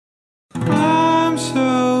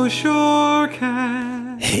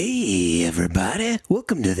everybody.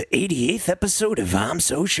 Welcome to the 88th episode of I'm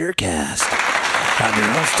So Surecast. I'm your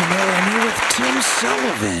host, Tim Miller. I'm here with Tim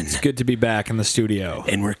Sullivan. It's good to be back in the studio.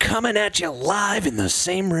 And we're coming at you live in the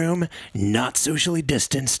same room, not socially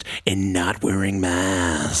distanced, and not wearing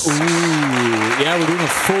masks. Ooh, yeah, we're doing a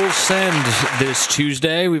full send this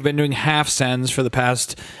Tuesday. We've been doing half sends for the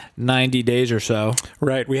past 90 days or so.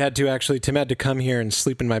 Right. We had to actually, Tim had to come here and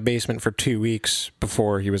sleep in my basement for 2 weeks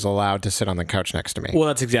before he was allowed to sit on the couch next to me. Well,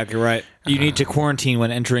 that's exactly right. You need to quarantine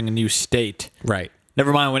when entering a new state. Right.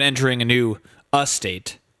 Never mind when entering a new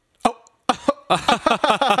state. That's fucking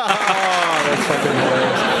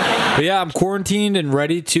hilarious. But yeah, I'm quarantined and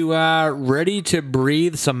ready to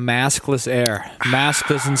breathe some maskless air.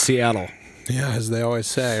 Maskless in Seattle. Yeah, as they always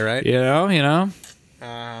say, right? You know?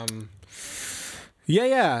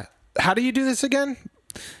 Yeah. How do you do this again?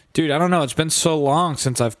 Dude, I don't know. It's been so long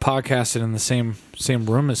since I've podcasted in the same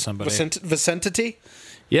room as somebody. Vicinity?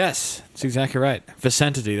 Yes, that's exactly right.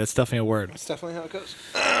 Vicinity, that's definitely a word. That's definitely how it goes.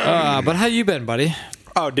 But how you been, buddy?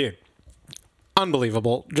 Oh, dude.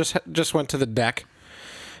 Unbelievable. Just went to the deck,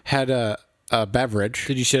 had a beverage,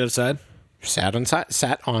 Did you sit outside? sat on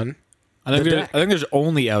I think the deck. there's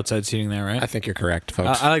only outside seating there, right? I think you're correct,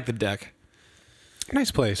 folks. I like the deck.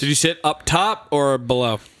 Nice place. Did you sit up top or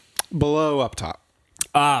below? Below, up top,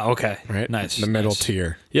 Ah, okay. right? Nice. The middle nice.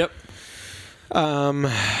 tier. Yep.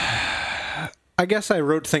 I guess I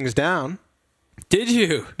wrote things down. Did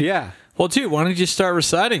you? Yeah. Well, dude, why don't you just start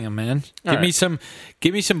reciting them, man? Give me some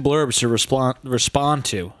blurbs to respond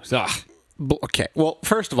to. Ugh. Okay. Well,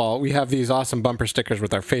 first of all, we have these awesome bumper stickers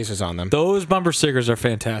with our faces on them. Those bumper stickers are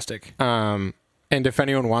fantastic. And if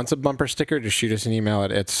anyone wants a bumper sticker, just shoot us an email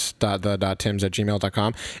at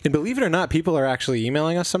its.the.tims@gmail.com. And believe it or not, people are actually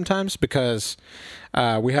emailing us sometimes because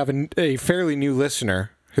we have a fairly new listener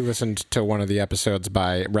who listened to one of the episodes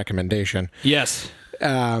by recommendation. Yes.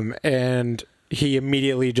 And he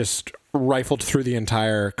immediately just rifled through the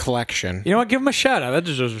entire collection. You know what? Give him a shout out. That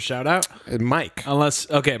deserves a shout out. Mike.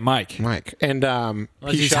 Mike. And Unless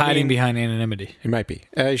he's hiding behind anonymity. He might be.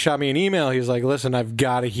 He shot me an email. He was like, listen, I've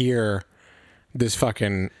got to hear this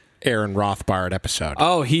fucking Aaron Rothbard episode.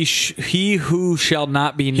 Oh, he who shall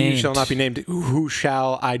not be named. He shall not be named. Who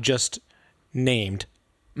shall I just named?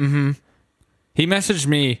 He messaged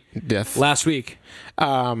me Death. last week.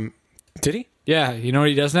 Did he? Yeah, you know what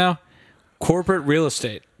he does now? Corporate real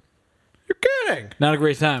estate. You're kidding. Not a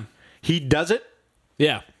great time. He does it?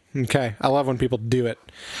 Yeah. Okay. I love when people do it.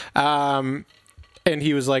 And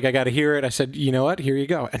he was like, I got to hear it. I said, you know what? Here you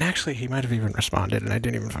go. And actually, he might have even responded, and I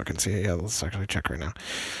didn't even fucking see it. Yeah, let's actually check right now.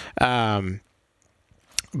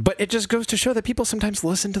 But it just goes to show that people sometimes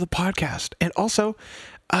listen to the podcast. And also,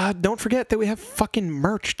 don't forget that we have fucking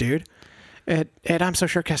merch, dude, at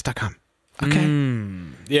I'mSoSurecast.com.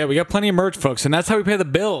 Okay? Yeah, we got plenty of merch, folks, and that's how we pay the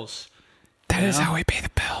bills. That is how we pay the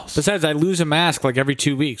bills. Besides, I lose a mask like every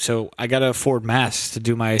 2 weeks, so I got to afford masks to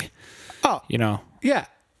do my, Yeah.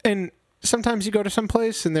 And sometimes you go to some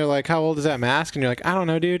place and they're like, how old is that mask? And you're like, I don't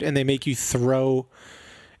know, dude. And they make you throw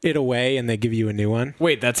it away and they give you a new one.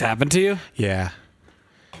 Wait, that's happened to you? Yeah.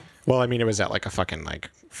 Well, I mean, it was at like a fucking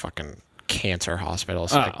cancer hospital.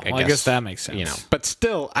 So I guess that makes sense. You know, but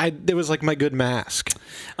still, it was like my good mask.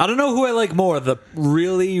 I don't know who I like more, the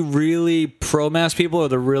really, really pro-mask people or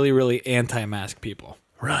the really, really anti-mask people.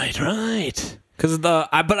 Right.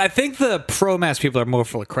 But I think the pro-mask people are more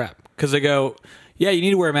full of crap because they go, yeah, you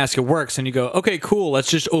need to wear a mask. It works. And you go, okay, cool.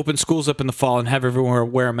 Let's just open schools up in the fall and have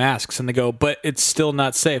everyone wear masks. And they go, but it's still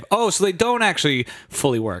not safe. Oh, so they don't actually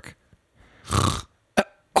fully work.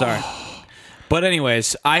 Sorry. But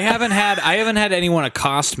anyways, I haven't had anyone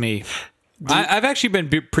accost me. I've actually been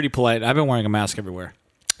pretty polite. I've been wearing a mask everywhere.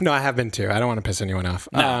 No, I have been too. I don't want to piss anyone off.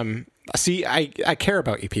 No. See, I care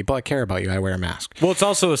about you people. I care about you. I wear a mask. Well, it's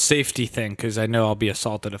also a safety thing because I know I'll be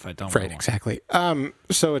assaulted if I don't. Right, exactly.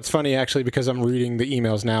 So it's funny, actually, because I'm reading the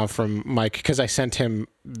emails now from Mike because I sent him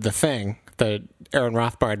the Aaron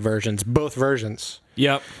Rothbard versions, both versions.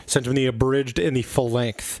 Yep. Sent him the abridged and the full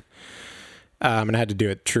length. And I had to do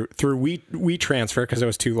it through WeTransfer because it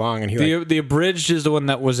was too long. And the abridged is the one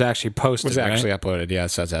that was actually posted. Was actually uploaded.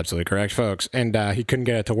 Yes, that's absolutely correct, folks. And he couldn't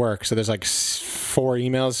get it to work. So there's like 4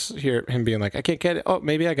 emails here, him being like, I can't get it. Oh,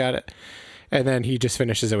 maybe I got it. And then he just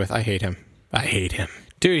finishes it with, I hate him. I hate him.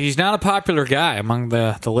 Dude, he's not a popular guy among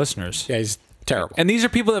the listeners. Yeah, he's terrible. And these are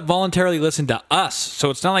people that voluntarily listen to us.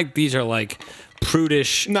 So it's not like these are like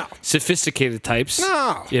prudish, sophisticated types.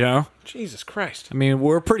 No. You know? Jesus Christ. I mean,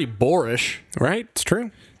 we're pretty boorish. Right? It's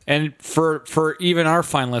true. And for even our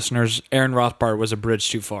fine listeners, Aaron Rothbard was a bridge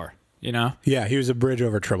too far, you know? Yeah, he was a bridge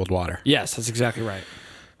over troubled water. Yes, that's exactly right.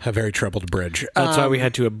 A very troubled bridge. That's why we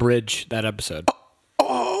had to abridge that episode.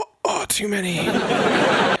 too many.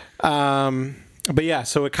 But yeah,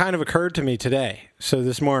 so it kind of occurred to me today. So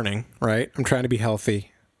this morning, right? I'm trying to be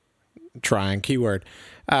healthy. Keyword.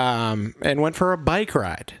 And went for a bike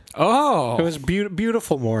ride. Oh. It was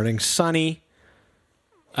beautiful morning, sunny.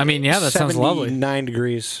 I mean, yeah, that sounds lovely. 79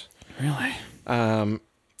 degrees. Really? And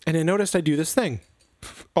I noticed I do this thing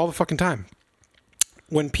all the fucking time.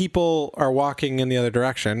 When people are walking in the other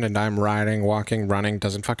direction and I'm riding, walking, running,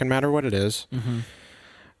 doesn't fucking matter what it is,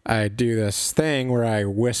 I do this thing where I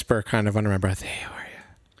whisper kind of under my breath, hey, how are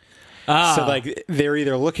you? Ah. So like they're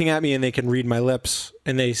either looking at me and they can read my lips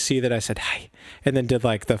and they see that I said hi and then did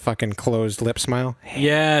like the fucking closed lip smile. Hey,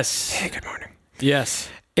 Yes. hey, good morning. Yes.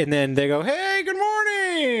 And then they go, hey, good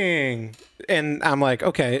morning. And I'm like,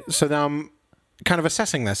 okay, so now I'm kind of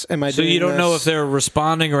assessing this. Am I So doing you don't know this? if they're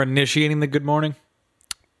responding or initiating the good morning?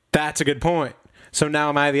 That's a good point. So now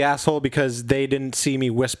am I the asshole because they didn't see me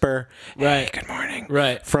whisper, hey, Right. good morning,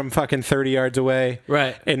 Right. from fucking 30 yards away.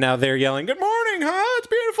 Right. And now they're yelling, good morning, huh? It's a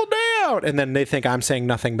beautiful day out. And then they think I'm saying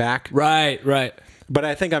nothing back. Right. Right. But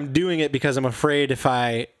I think I'm doing it because I'm afraid if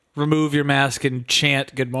I, Remove your mask and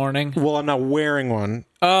chant good morning. well, I'm not wearing one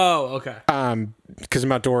Oh, okay. because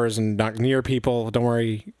I'm outdoors and not near people. Don't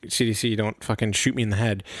worry, CDC, don't fucking shoot me in the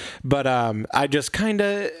head. But I just kind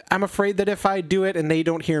of, I'm afraid that if I do it and they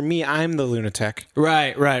don't hear me, I'm the lunatic.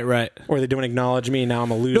 Right. Right. Right. Or they don't acknowledge me, now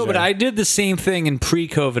I'm a loser. No, but I did the same thing in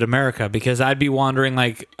pre-COVID America because I'd be wandering,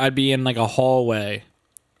 like, I'd be in like a hallway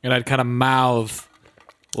and I'd kind of mouth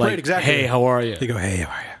like, Right, exactly. hey, how are you? They go, hey,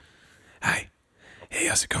 how are you? Hi. Hey,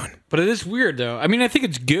 how's it going? But it is weird though. I mean, I think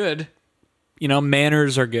it's good. You know,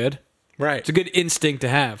 manners are good. Right. It's a good instinct to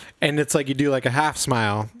have. And it's like you do like a half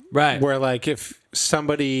smile. Right. Where like if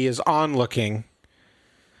somebody is on looking,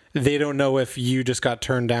 they don't know if you just got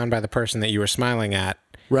turned down by the person that you were smiling at.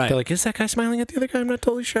 Right. They're like, is that guy smiling at the other guy? I'm not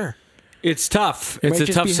totally sure. It's tough. It It's might a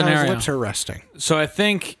just tough be How scenario. his lips are resting. So I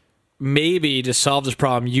think maybe to solve this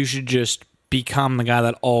problem, you should just become the guy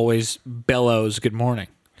that always bellows good morning.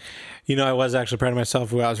 You know, I was actually proud of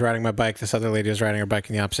myself when I was riding my bike. This other lady was riding her bike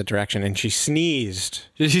in the opposite direction, and she sneezed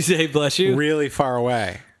Did you say bless you? really far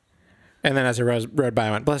away. And then as I rode by,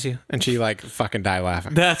 I went, bless you. And she like fucking died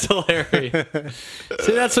laughing. That's hilarious.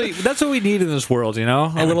 See, that's what we need in this world, you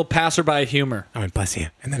know? A little passerby humor. I went, bless you.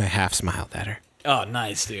 And then I half smiled at her. Oh,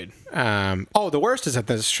 nice, dude. The worst is at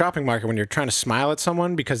the shopping market when you're trying to smile at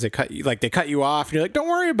someone because they cut you off and you're like, don't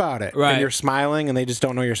worry about it. Right. And you're smiling and they just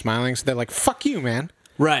don't know you're smiling. So they're like, fuck you, man.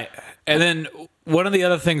 Right. And then one of the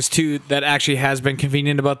other things too that actually has been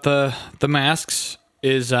convenient about the masks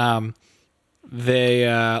is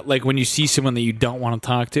they like when you see someone that you don't want to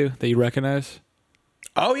talk to that you recognize,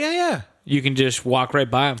 Oh, yeah. you can just walk right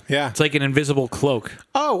by them. Yeah. It's like an invisible cloak.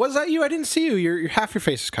 Oh, was that you? I didn't see you. Your half your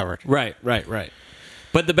face is covered. Right.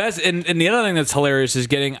 But the best, and the other thing that's hilarious is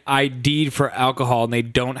getting ID'd for alcohol and they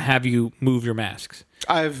don't have you move your masks.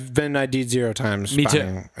 I've been ID'd 0 times. Me too.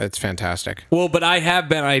 buying. It's fantastic. Well, but I have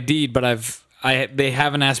been ID'd, but they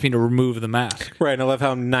haven't asked me to remove the mask. Right, and I love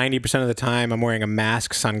how 90% of the time I'm wearing a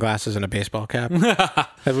mask, sunglasses, and a baseball cap. I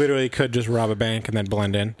literally could just rob a bank and then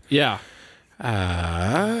blend in. Yeah.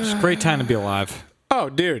 It's a great time to be alive. Oh,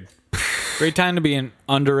 dude. Great time to be an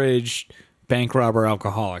underage bank robber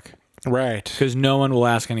alcoholic. Right. Because no one will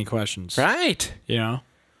ask any questions. Right. You know?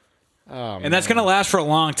 And that's going to last for a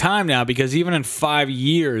long time now because even in 5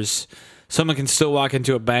 years, someone can still walk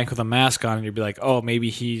into a bank with a mask on and you'd be like, oh, maybe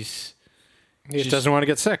He just doesn't want to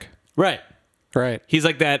get sick. Right. Right. He's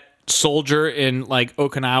like that soldier in like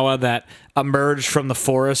Okinawa that emerged from the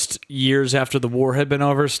forest years after the war had been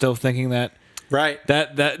over, still thinking that Right.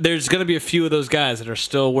 that there's going to be a few of those guys that are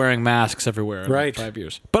still wearing masks everywhere in Right. 5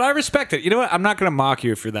 years. But I respect it. You know what? I'm not going to mock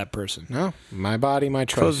you if you're that person. No, my body, my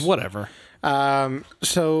Because choice. whatever.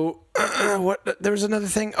 So, what? There was another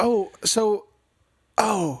thing.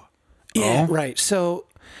 Yeah, right. So,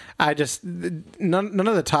 I just none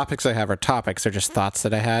of the topics I have are topics. They're just thoughts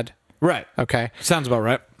that I had. Right. Okay. Sounds about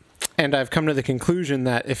right. And I've come to the conclusion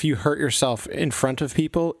that if you hurt yourself in front of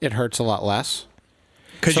people, it hurts a lot less.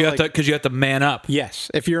 Because So, you have to man up.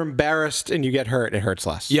 Yes. If you're embarrassed and you get hurt, it hurts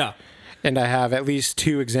less. Yeah. And I have at least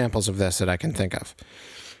 2 examples of this that I can think of.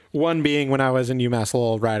 One being when I was in UMass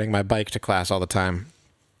Lowell riding my bike to class all the time.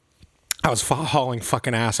 I was hauling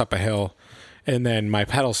fucking ass up a hill, and then my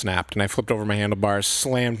pedal snapped, and I flipped over my handlebars,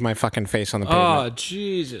 slammed my fucking face on the pavement. Oh,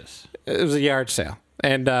 Jesus. It was a yard sale.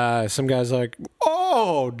 And some guy's like,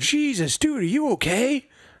 oh, Jesus, dude, are you okay?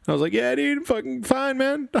 I was like, yeah, dude, I'm fucking fine,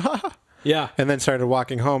 man. Yeah. And then started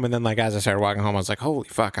walking home, and then like as I started walking home, I was like, holy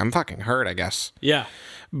fuck, I'm fucking hurt, I guess. Yeah.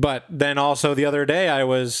 But then also the other day, I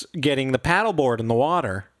was getting the paddleboard in the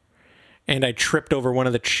water, and I tripped over one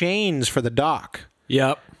of the chains for the dock.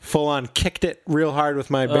 Yep. full on kicked it real hard with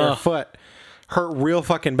my bare Ugh. foot, hurt real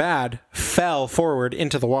fucking bad, fell forward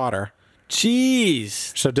into the water.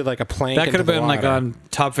 Jeez. So did like a plank. That could have into the been like water. on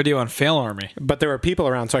top video on Fail Army. But there were people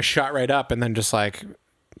around, so I shot right up and then just like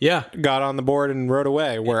Yeah. got on the board and rode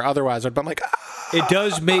away. Where otherwise I'd been like, It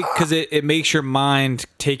does make, because it makes your mind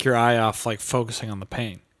take your eye off like focusing on the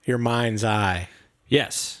pain. your mind's eye,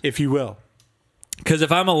 Yes. if you will. Because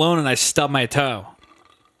if I'm alone and I stub my toe,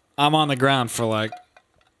 I'm on the ground for like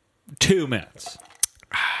 2 minutes.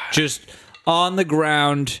 Just on the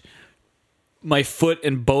ground, my foot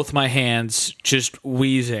in both my hands, just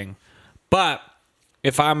wheezing. But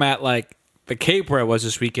if I'm at like the Cape where I was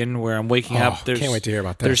this weekend, where I'm waking up, there's, can't wait to hear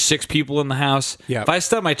about that. There's 6 people in the house. Yep. If I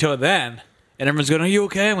stub my toe then, and everyone's going, "Are you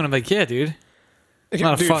okay?" I'm going to be like, "Yeah, dude.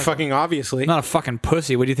 Not a Dude, fuck- fucking obviously. I'm not a fucking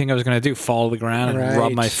pussy. What do you think I was going to do? Fall to the ground and Right.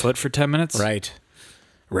 rub my foot for 10 minutes?" Right.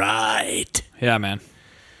 Right. Yeah, man.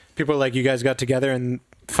 People are like, you guys got together and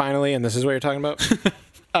finally, and this is what you're talking about.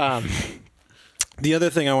 The other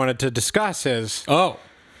thing I wanted to discuss is Oh.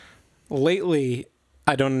 lately,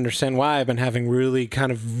 I don't understand why I've been having really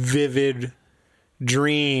kind of vivid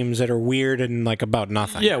dreams that are weird and like about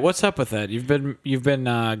nothing. Yeah, what's up with that? You've been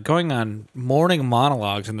going on morning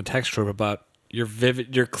monologues in the text group about your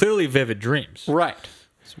clearly vivid dreams. Right.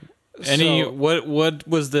 Any So- what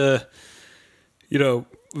was the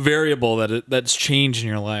variable that's changed in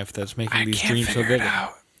your life that's making these dreams so vivid?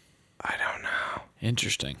 out. I don't know.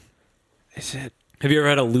 Interesting. Is it? Have you ever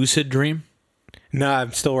had a lucid dream? No,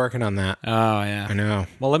 I'm still working on that. Oh yeah. I know.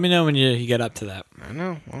 Well, let me know when you get up to that. I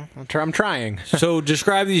know. Well, I'm trying. So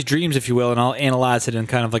describe these dreams, if you will, and I'll analyze it in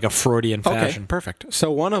kind of like a Freudian Okay, fashion. perfect.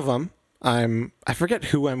 So one of them, I forget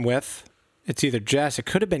who I'm with. It's either Jess. It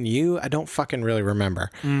could have been you. I don't fucking really remember.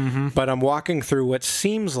 Mm-hmm. But I'm walking through what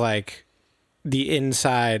seems like the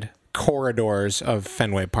inside corridors of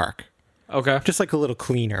Fenway Park. Okay. Just like a little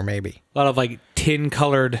cleaner, maybe. A lot of like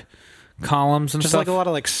tin-colored columns and Just stuff. like a lot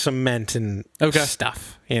of like cement and Okay.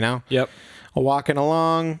 stuff, you know? Yep. Walking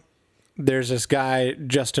along, there's this guy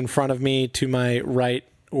just in front of me to my right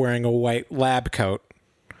wearing a white lab coat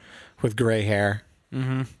with gray hair.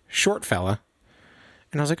 Mm-hmm. Short fella.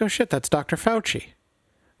 And I was like, oh shit, that's Dr. Fauci.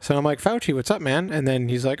 So I'm like, Fauci, what's up, man? And then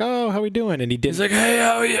he's like, oh, how we doing? And he didn't. He's like, "Hey,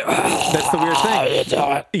 how are you?" That's the weird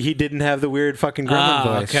thing. He didn't have the weird fucking gremlin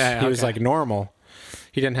Oh, voice. okay, He was okay. like normal.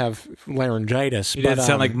 He didn't have laryngitis. He didn't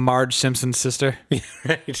sound like Marge Simpson's sister.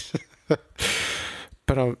 right.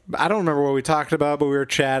 But I don't remember what we talked about, but we were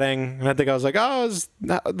chatting, and I think I was like, "Oh, it's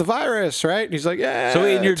the virus, right?" And he's like, "Yeah." So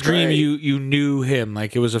in your it's dream, great." you knew him,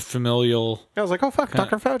 like it was a familial. I was like, "Oh fuck,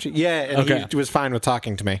 Dr. Fauci." Yeah, and Okay. he was fine with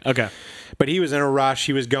talking to me. Okay. But he was in a rush.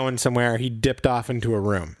 He was going somewhere. He dipped off into a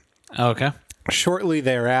room. Okay. Shortly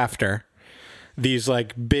thereafter, these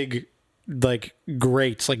like big like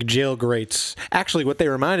grates, like jail grates. Actually, what they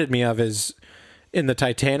reminded me of is in the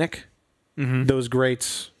Titanic, those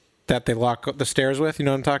grates that they lock the stairs with. You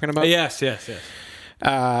know what I'm talking about? Yes.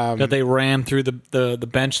 That they ran through the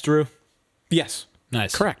bench through. Yes.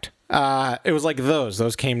 Nice. Correct. It was like those.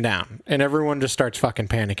 Those came down, and everyone just starts fucking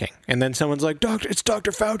panicking. And then someone's like, "Doctor, it's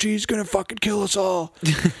Dr. Fauci. He's gonna fucking kill us all."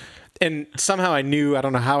 And somehow I knew. I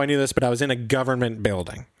don't know how I knew this, but I was in a government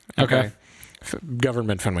building. Okay.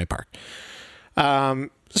 Government Fenway Park.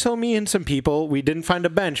 So me and some people, we didn't find a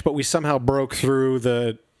bench, but we somehow broke through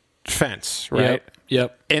the fence, right?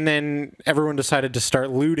 Yep. And then everyone decided to start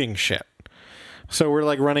looting shit. So we're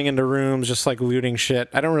like running into rooms, just like looting shit.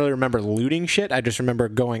 I don't really remember looting shit. I just remember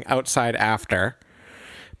going outside after.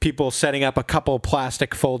 People setting up a couple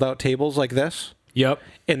plastic fold-out tables like this, Yep.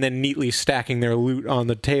 and then neatly stacking their loot on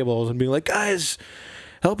the tables and being like, "Guys,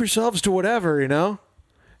 help yourselves to whatever, you know?"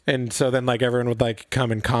 And so then like everyone would like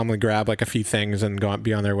come and calmly grab like a few things and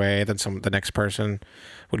be on their way. Then the next person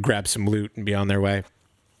would grab some loot and be on their way.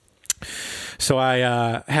 So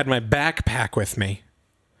I had my backpack with me.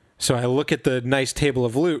 So I look at the nice table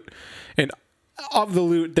of loot, and of the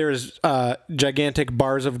loot, there's gigantic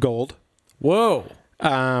bars of gold, Whoa.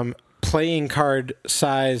 playing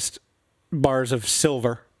card-sized bars of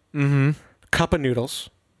silver, cup of noodles,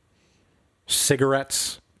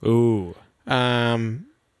 cigarettes, Ooh. and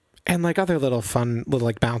like other little fun, little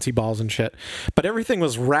like bouncy balls and shit. But everything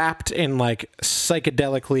was wrapped in like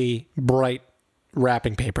psychedelically bright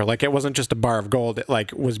wrapping paper. Like it wasn't just a bar of gold. It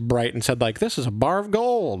like was bright and said like, "This is a bar of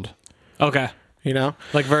gold." Okay. You know?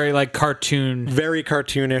 Like very like cartoon. Very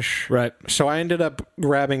cartoonish. Right. So I ended up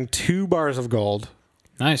grabbing 2 bars of gold,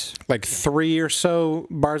 Nice. like 3 or so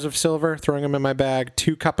bars of silver, throwing them in my bag,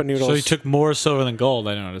 2 cup of noodles. So you took more silver than gold,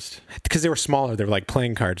 I noticed. Because they were smaller. They were like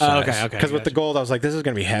playing card Oh, size. okay, Because with the gotcha. gold, I was like, this is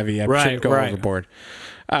going to be heavy. I Right, shouldn't go right. overboard.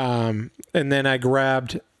 And then I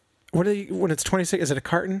grabbed what are you, when it's 26? Is it a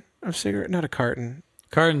carton of cigarette? Not a carton.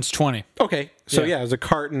 Carton's 20. Okay, so Yeah. yeah, it was a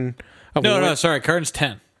carton. Of No, sorry. Carton's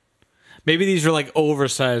 10. Maybe these are like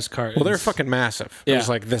oversized cartons. Well, they're fucking massive. Yeah. It was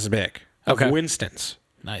like this big. Of Okay. Winston's.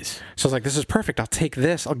 Nice. So I was like, this is perfect. I'll take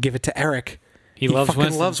this. I'll give it to Eric. He loves fucking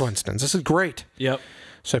Winston's. loves Winston's. This is great. Yep.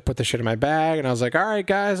 So I put the shit in my bag, and I was like, all right,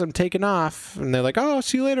 guys, I'm taking off. And they're like, oh,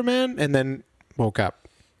 see you later, man. And then woke up.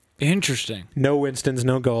 Interesting. No Winston's,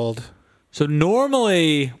 no gold. So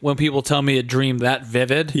normally when people tell me a dream that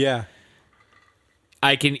vivid, Yeah.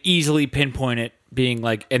 I can easily pinpoint it being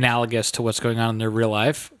like analogous to what's going on in their real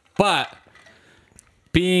life. But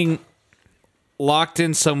being locked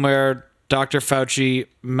in somewhere, Dr. Fauci,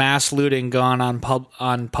 mass looting gone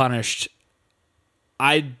unpunished,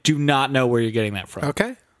 I do not know where you're getting that from.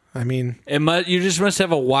 Okay. I mean, You just must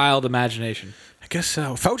have a wild imagination. I guess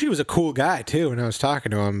so. Fauci was a cool guy, too, when I was talking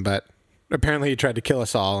to him, but apparently he tried to kill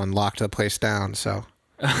us all and locked the place down, so.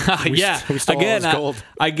 Yeah. we stole all his gold.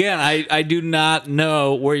 I do not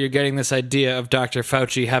know where you're getting this idea of Dr.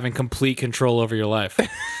 Fauci having complete control over your life.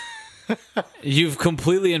 You've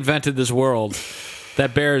completely invented this world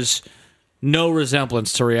that bears no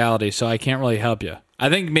resemblance to reality, so I can't really help you. I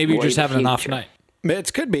think maybe you're just having an off night.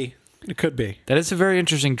 It could be. It could be. That is a very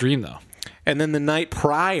interesting dream, though. And then the night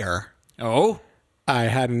prior, Oh? I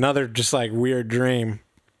had another just like weird dream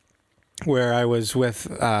where I was with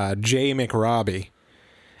Jay McRobbie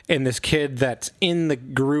and this kid that's in the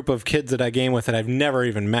group of kids that I game with that I've never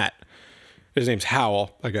even met. His name's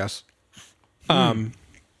Howell, I guess. But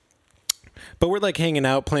we're like hanging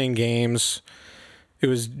out, playing games. It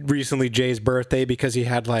was recently Jay's birthday because he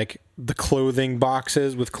had like the clothing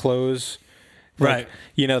boxes with clothes. Right.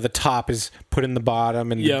 You know, the top is put in the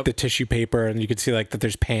bottom and Yep. the tissue paper, and you can see like that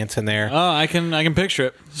there's pants in there. Oh, I can picture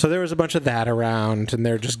it. So there was a bunch of that around, and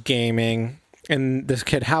they're just gaming. And this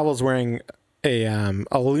kid Howell's wearing a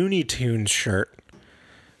Looney Tunes shirt,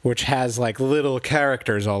 which has like little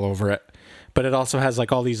characters all over it, but it also has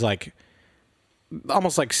like all these like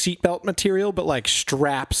almost like seatbelt material, but like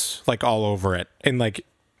straps like all over it, and like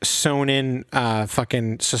sewn in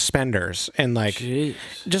fucking suspenders, and like Jeez.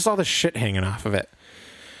 just all the shit hanging off of it.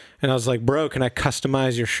 And I was like, bro, can I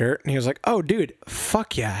customize your shirt? And he was like, oh, dude,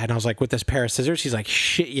 fuck yeah. And I was like, with this pair of scissors? He's like,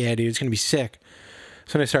 shit yeah, dude, it's going to be sick.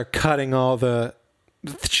 So then I start cutting all the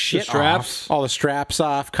shit straps? off, all the straps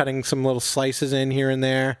off, cutting some little slices in here and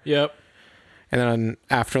there. Yep. And then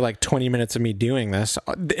after like 20 minutes of me doing this,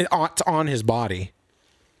 it's on his body.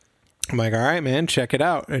 I'm like, all right, man, check it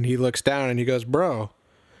out. And he looks down and he goes, bro,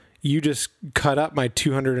 you just cut up my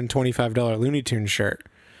 $225 Looney Tunes shirt.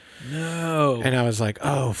 No. And I was like,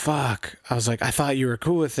 oh, fuck. I was like, I thought you were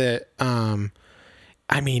cool with it.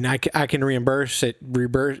 I mean, I can reimburse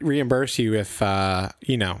you if,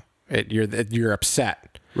 you know, you're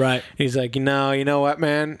upset. Right. He's like, no, you know what,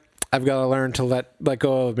 man? I've got to learn to let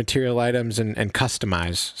go of material items and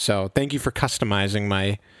customize. So thank you for customizing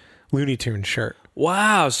my Looney Tunes shirt.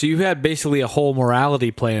 Wow. So you had basically a whole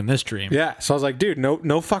morality play in this dream. Yeah. So I was like, dude,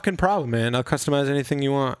 no fucking problem, man. I'll customize anything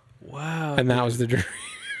you want. Wow. And that was the dream.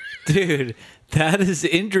 Dude, that is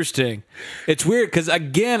interesting. It's weird because,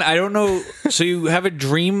 again, I don't know. So you have a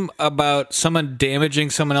dream about someone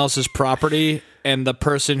damaging someone else's property and the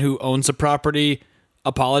person who owns the property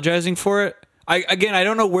apologizing for it? I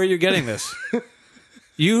don't know where you're getting this.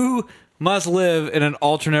 You must live in an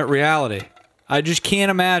alternate reality. I just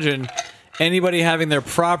can't imagine anybody having their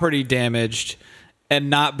property damaged and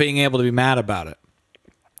not being able to be mad about it.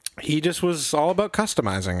 He just was all about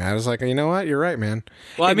customizing. I was like, you know what? You're right, man.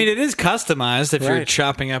 Well, I mean, it is customized if you're Right.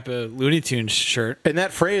 chopping up a Looney Tunes shirt. And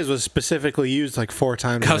that phrase was specifically used like 4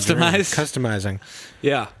 times. in the dream. Customized? Customizing.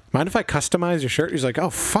 Yeah. Mind if I customize your shirt? He's like, oh,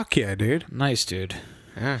 fuck yeah, dude. Nice, dude.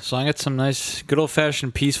 Yeah. So I get some nice, good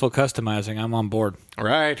old-fashioned, peaceful customizing. I'm on board.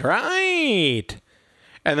 Right.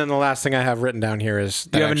 And then the last thing I have written down here is...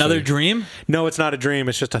 Do you have another dream? No, it's not a dream.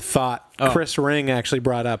 It's just a thought. Oh. Chris Ring actually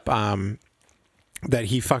brought up that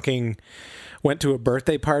he fucking went to a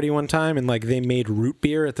birthday party one time and like they made root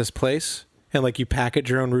beer at this place and like you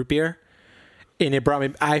package your own root beer. And it brought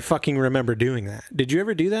me... I fucking remember doing that. Did you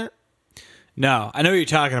ever do that? No. I know what you're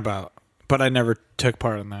talking about, but I never took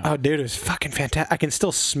part in that. Oh, dude, it was fucking fantastic. I can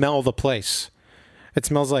still smell the place. It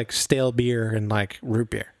smells like stale beer and like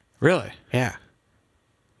root beer. Really? Yeah.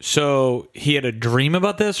 So he had a dream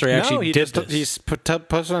about this, or he actually he did just this? he's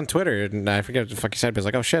posted on Twitter, and I forget what the fuck he said, but he's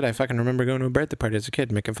like, oh shit, I fucking remember going to a birthday party as a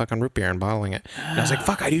kid, making fucking root beer and bottling it. And I was like,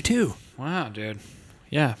 fuck, I do too. Wow, dude.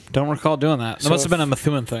 Yeah, don't recall doing that. That So must have been a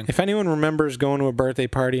Methuen thing. If anyone remembers going to a birthday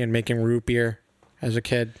party and making root beer as a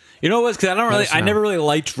kid, You know what? Because us I know. never really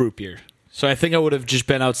liked root beer, so I think I would have just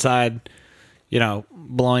been outside,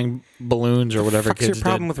 blowing balloons or whatever What's kids your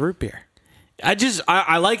problem did. with root beer?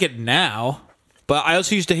 I like it now, but I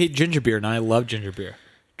also used to hate ginger beer, and I love ginger beer.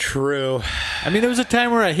 True. I mean, there was a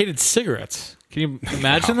time where I hated cigarettes. Can you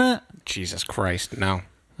imagine that? Jesus Christ, no.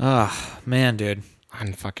 Oh, man, dude.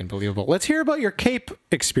 Unfucking believable. Let's hear about your Cape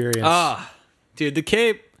experience. Dude, the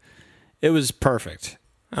Cape, it was perfect.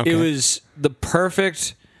 Okay. It was the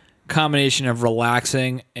perfect combination of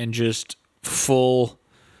relaxing and just full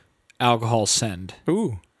alcohol send,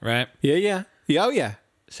 Ooh. right? Yeah. Oh, yeah.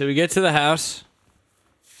 So we get to the house.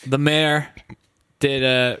 The mayor did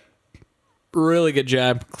a really good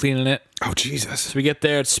job cleaning it. Oh, Jesus. So we get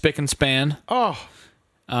there, it's spick and span. Oh.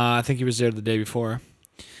 I think he was there the day before.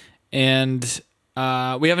 And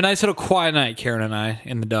we have a nice little quiet night, Karen and I,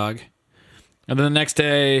 and the dog. And then the next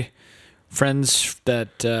day, friends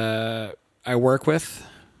that I work with,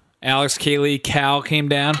 Alex, Kaylee, Cal came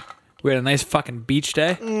down. We had a nice fucking beach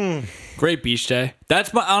day. Great beach day.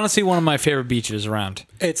 That's honestly one of my favorite beaches around.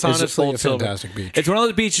 It's is honestly Old a Silver. fantastic beach. It's one of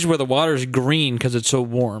those beaches where the water is green because it's so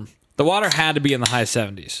warm. The water had to be in the high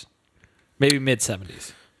 70s, maybe mid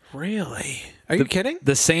 70s. Really? Are you kidding?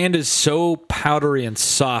 The sand is so powdery and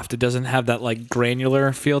soft; it doesn't have that like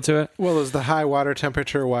granular feel to it. Well, is the high water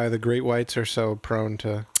temperature why the great whites are so prone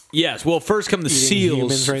to... Yes. Well, first come the Eating seals.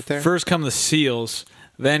 humans right there? First come the seals,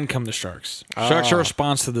 then come the sharks. Sharks are a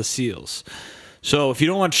response to the seals. So if you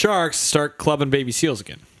don't want sharks, start clubbing baby seals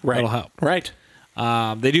again. Right. That'll help. Right.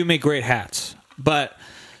 They do make great hats. But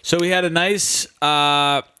so we had a nice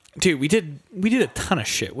dude, we did a ton of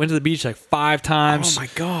shit. Went to the beach like 5 times. Oh, my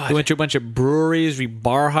God. We went to a bunch of breweries, we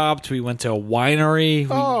bar hopped, we went to a winery,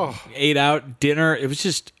 we ate out dinner. It was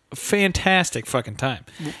just a fantastic fucking time.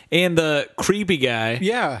 And the creepy guy.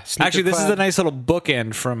 Yeah. Actually, this is sneaker-clad. a nice little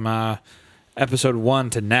bookend from episode 1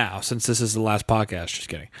 to now, since this is the last podcast. Just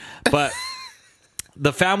kidding. But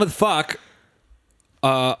the Falmouth fuck,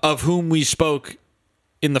 of whom we spoke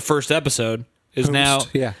in the first episode, is now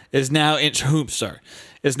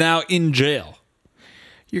in jail.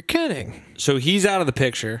 You're kidding. So he's out of the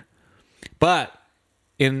picture, but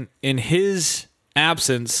in his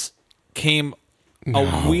absence came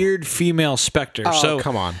a weird female specter. Oh, so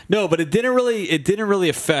come on. No, but it didn't really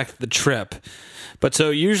affect the trip. But so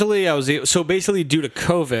usually so basically due to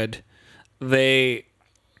COVID, they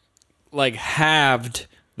like halved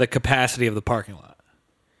the capacity of the parking lot.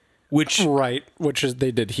 Which is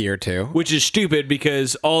they did here too. Which is stupid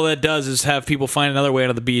because all that does is have people find another way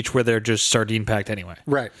onto the beach where they're just sardine packed anyway.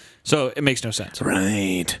 Right. So it makes no sense.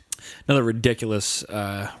 Right. Another ridiculous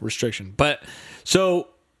restriction. But so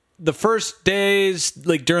the first days,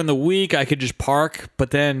 like during the week, I could just park,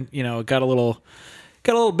 but then it got a little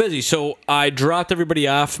busy. So I dropped everybody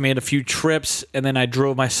off, made a few trips, and then I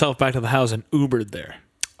drove myself back to the house and Ubered there.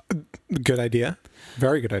 Good idea.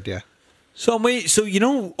 Very good idea. So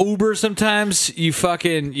Uber sometimes you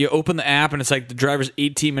open the app and it's like the driver's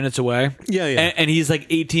 18 minutes away. Yeah. And he's like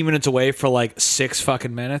 18 minutes away for like 6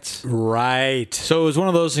 fucking minutes. Right. So it was one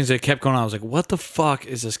of those things that kept going on. I was like, what the fuck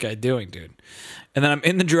is this guy doing, dude? And then I'm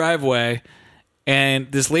in the driveway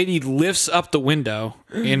and this lady lifts up the window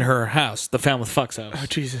in her house, the Falmouth fuck's house. Oh,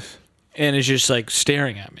 Jesus. And is just like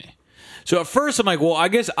staring at me. So at first I'm like, well, I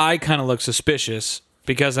guess I kind of look suspicious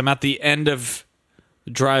because I'm at the end of the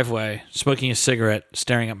driveway, smoking a cigarette,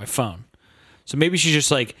 staring at my phone. So maybe she's just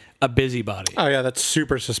like a busybody. Oh, yeah, that's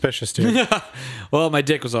super suspicious, dude. Well, my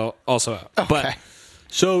dick was also out. Okay. But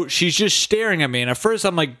so she's just staring at me, and at first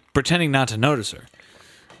I'm like pretending not to notice her.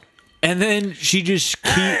 And then she just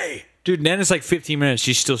dude, then it's like 15 minutes,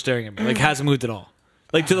 she's still staring at me. Like hasn't moved at all.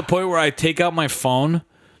 Like to the point where I take out my phone.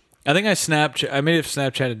 I think I may have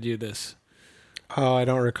Snapchatted you this. Oh, I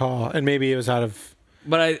don't recall. And maybe it was out of...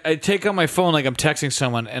 But I take out my phone like I'm texting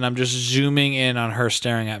someone, and I'm just zooming in on her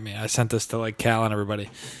staring at me. I sent this to like Cal and everybody,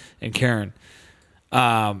 and Karen.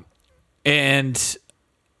 And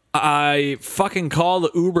I fucking call the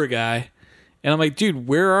Uber guy, and I'm like, dude,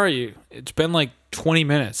 where are you? It's been like 20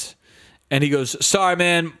 minutes. And he goes, sorry,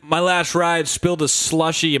 man, my last ride spilled a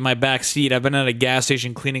slushie in my back seat. I've been at a gas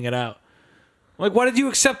station cleaning it out. I'm like, why did you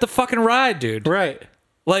accept the fucking ride, dude? Right.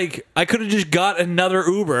 Like, I could have just got another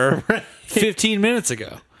Uber 15 minutes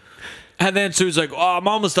ago. And then so he's like, oh, I'm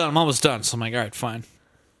almost done. So I'm like, all right, fine.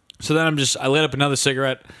 So then I lit up another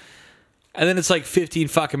cigarette. And then it's like 15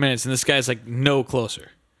 fucking minutes, and this guy's like no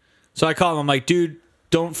closer. So I call him. I'm like, dude,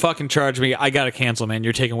 don't fucking charge me. I got to cancel, man.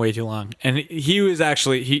 You're taking way too long. And he was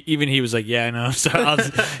actually, he was like, yeah, I know. So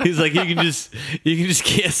he's like, you can just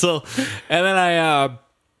cancel. And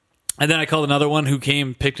then I called another one who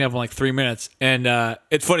came, picked me up in like 3 minutes. And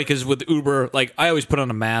it's funny because with Uber, like I always put on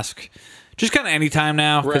a mask, just kind of anytime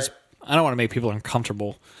now because I don't want to make people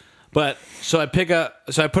uncomfortable. But so I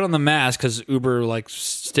put on the mask because Uber like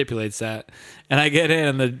stipulates that, and I get in,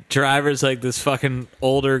 and the driver's like this fucking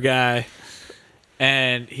older guy,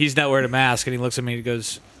 and he's not wearing a mask, and he looks at me and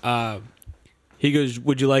he goes,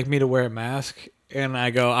 "Would you like me to wear a mask?" And I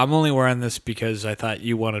go, "I'm only wearing this because I thought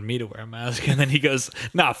you wanted me to wear a mask." And then he goes,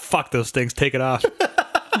 "Nah, fuck those things, take it off."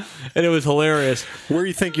 And it was hilarious. Where do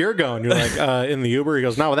you think you're going? You're like, in the Uber? He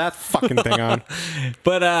goes, "No, with that fucking thing on."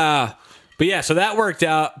 But yeah, so that worked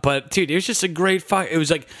out. But dude, it was just a great fuck. It was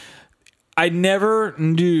like I never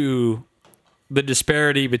knew the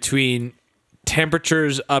disparity between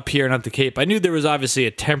temperatures up here and up the Cape. I knew there was obviously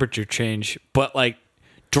a temperature change, but like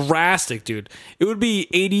drastic, dude. It would be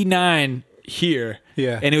 89 here,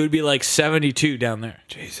 yeah, and it would be like 72 down there.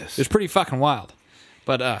 Jesus, it was pretty fucking wild.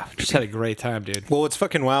 But just had a great time, dude. Well, what's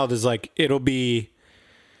fucking wild is like it'll be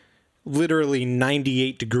literally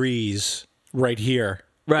 98 degrees right here,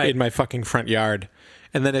 right in my fucking front yard,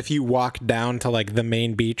 and then if you walk down to like the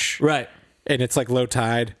main beach, right, and it's like low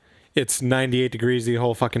tide, it's 98 degrees the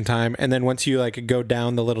whole fucking time, and then once you like go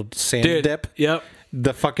down the little sand dip, yep,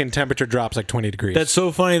 the fucking temperature drops like 20 degrees. That's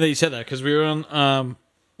so funny that you said that because we were on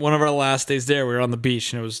one of our last days there. We were on the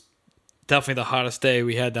beach, and it was definitely the hottest day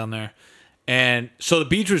we had down there. And so the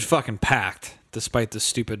beach was fucking packed, despite the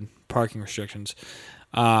stupid parking restrictions.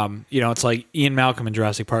 It's like Ian Malcolm in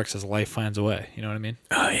Jurassic Park says, "Life finds a way." You know what I mean?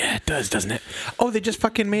 Oh yeah, it does, doesn't it? Oh, they just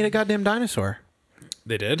fucking made a goddamn dinosaur.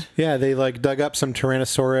 They did? Yeah, they like dug up some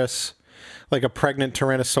Tyrannosaurus, like a pregnant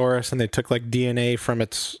Tyrannosaurus, and they took like DNA from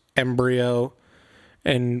its embryo,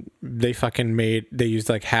 and they used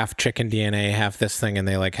like half chicken DNA, half this thing, and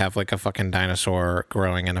they like have like a fucking dinosaur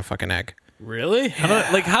growing in a fucking egg. Really?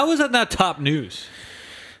 Yeah. How is that not top news?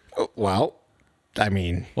 Well, I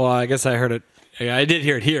mean... Well, I guess I heard it. I did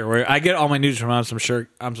hear it here, where I get all my news from I'm So Sure.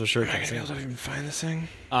 I don't even find this thing.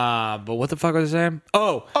 But what the fuck was I saying?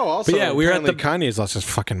 Also, yeah, we were at the... Kanye's lost his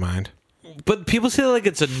fucking mind. But people say like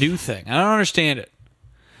it's a new thing. I don't understand it.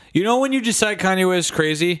 You know when you decide Kanye West is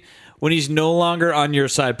crazy? When he's no longer on your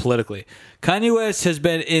side politically. Kanye West has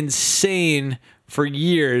been insane for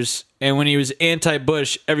years, and when he was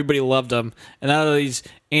anti-Bush, everybody loved him. And now that he's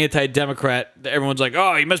anti-Democrat, everyone's like,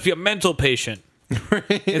 "Oh, he must be a mental patient."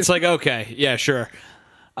 Right. It's like, okay, yeah, sure.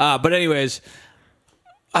 But anyways,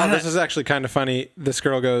 this is actually kind of funny. This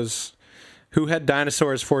girl goes, "Who had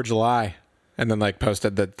dinosaurs for July?" And then like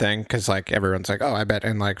posted the thing because like everyone's like, "Oh, I bet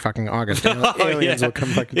in like fucking August aliens will come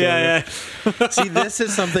fucking kill you." See, this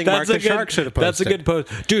is something Mark the Shark should have posted. That's a good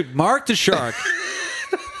post, dude. Mark the Shark.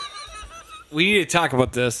 We need to talk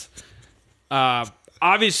about this.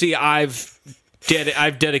 Obviously, I've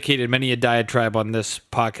dedicated many a diatribe on this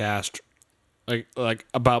podcast, like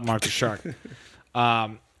about Mark the Shark.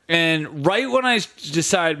 And right when I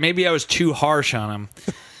decided maybe I was too harsh on him,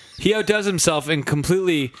 he outdoes himself and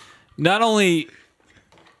not only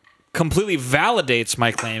validates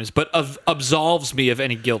my claims, but absolves me of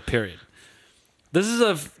any guilt. Period. This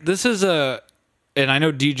is a. And I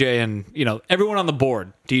know DJ and, everyone on the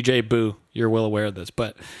board, DJ Boo, you're well aware of this,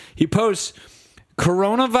 but he posts,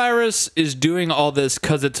 "Coronavirus is doing all this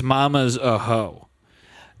because its mama's a hoe."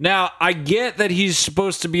 Now, I get that he's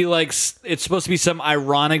supposed to be like, it's supposed to be some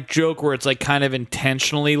ironic joke where it's like kind of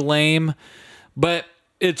intentionally lame, but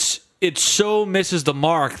it so misses the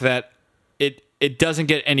mark that it doesn't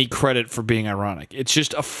get any credit for being ironic. It's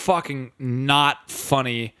just a fucking not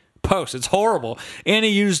funny post. It's horrible. And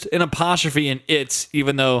he used an apostrophe in "it's,"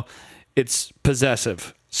 even though it's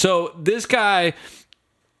possessive. So this guy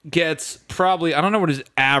gets probably, I don't know what his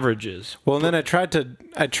average is. Well, and then I tried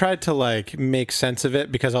to like make sense of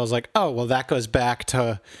it because I was like, oh, well, that goes back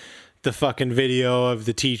to the fucking video of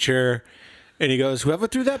the teacher. And he goes, "Whoever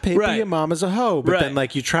threw that paper, right. Your mama's a hoe." But right. then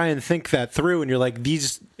like you try and think that through and you're like,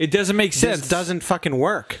 it doesn't make sense. This doesn't fucking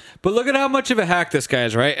work. But look at how much of a hack this guy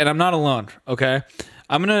is, right? And I'm not alone, okay?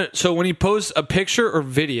 So when he posts a picture or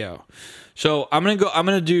video, so I'm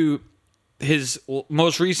gonna do his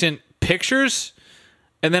most recent pictures,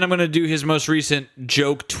 and then I'm gonna do his most recent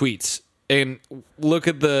joke tweets, and look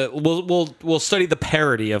at we'll study the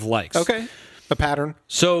parity of likes. Okay, a pattern.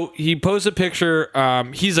 So he posts a picture.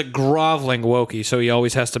 He's a groveling wokey, so he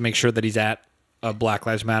always has to make sure that he's at a Black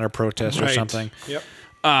Lives Matter protest or something. Yep.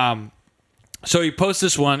 So he posts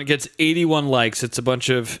this one. It gets 81 likes. It's a bunch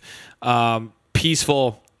of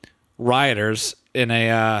peaceful rioters in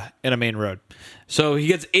a main road. So he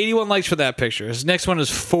gets 81 likes for that picture. His next one is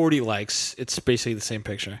 40 likes. It's basically the same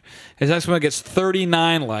picture. His next one gets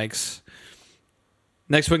 39 likes.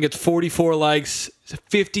 Next one gets 44 likes,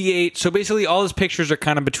 58. So basically all his pictures are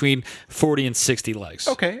kind of between 40 and 60 likes.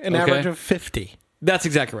 Okay, an average of 50. That's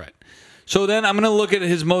exactly right. So then I'm going to look at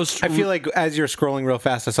his most... I feel like as you're scrolling real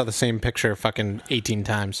fast, I saw the same picture fucking 18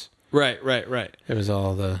 times. Right. It was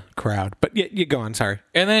all the crowd. But yeah, you go on, sorry.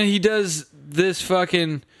 And then he does this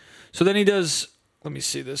fucking... So then he does... Let me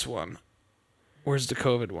see this one. Where's the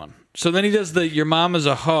COVID one? So then he does the Your Mom is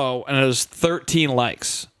a Hoe, and it has 13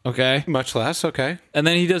 likes. Okay? Much less, okay. And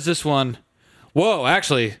then he does this one. Whoa,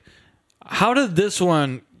 actually, how did this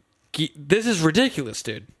one... This is ridiculous,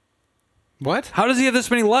 dude. What? How does he have this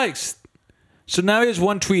many likes? So now he has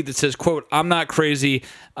one tweet that says, quote, "I'm not crazy.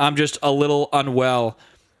 I'm just a little unwell.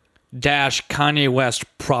 Dash Kanye West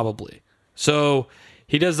probably." So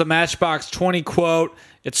he does the Matchbox 20 quote.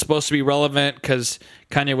 It's supposed to be relevant because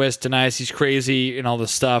Kanye West denies he's crazy and all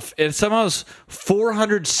this stuff. It somehow has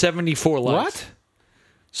 474 likes. What?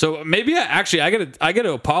 So maybe I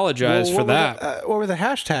gotta apologize for that. What were the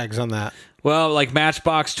hashtags on that? Well, like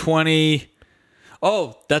Matchbox 20.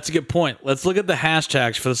 Oh, that's a good point. Let's look at the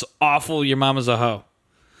hashtags for this awful Your Mama's a Hoe.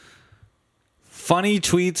 Funny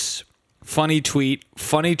tweets, funny tweet,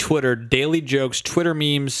 funny Twitter, daily jokes, Twitter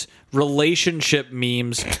memes, relationship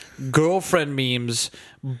memes, girlfriend memes,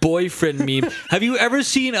 boyfriend meme. Have you ever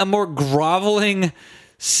seen a more groveling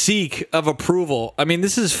seek of approval? I mean,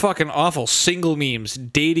 this is fucking awful. Single memes,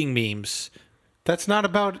 dating memes. That's not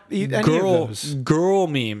about any of those. Girl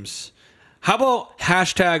memes. How about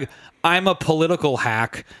hashtag I'm a political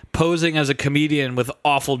hack posing as a comedian with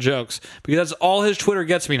awful jokes? Because that's all his Twitter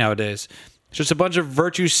gets me nowadays. It's just a bunch of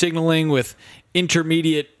virtue signaling with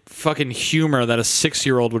intermediate fucking humor that a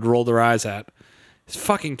 6-year-old would roll their eyes at. It's a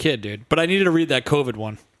fucking kid, dude. But I needed to read that COVID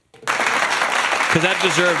one. Because that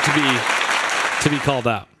deserved to be called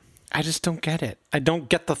out. I just don't get it. I don't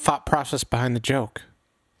get the thought process behind the joke.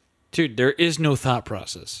 Dude, there is no thought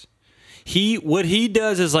process. What he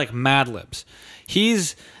does is like Mad Libs.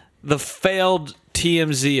 He's the failed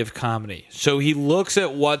TMZ of comedy. So he looks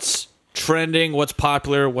at what's trending, what's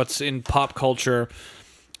popular, what's in pop culture,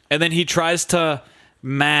 and then he tries to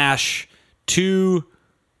mash two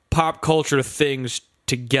pop culture things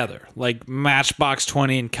together, like Matchbox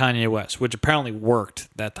 20 and Kanye West, which apparently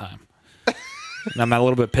worked that time. And I'm a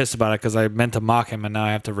little bit pissed about it because I meant to mock him, and now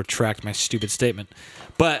I have to retract my stupid statement.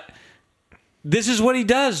 But this is what he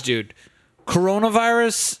does, dude.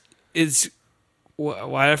 Coronavirus is...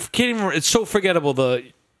 I can't even... It's so forgettable,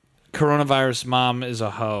 the coronavirus mom is a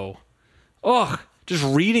hoe. Ugh, just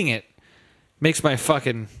reading it makes me have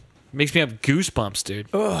goosebumps, dude.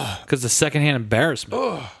 Because the secondhand embarrassment.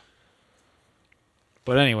 Ugh.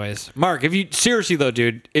 But anyways, Mark, seriously though,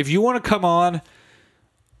 dude, if you want to come on,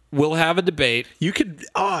 we'll have a debate. He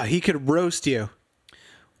could roast you.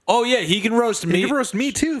 Oh yeah, he can roast me. He can roast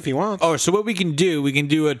me too if he wants. Oh, so what we can do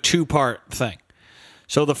a 2-part thing.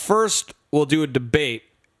 So the first, we'll do a debate.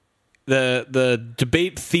 The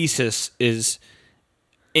debate thesis is,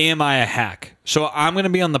 am I a hack? So I'm going to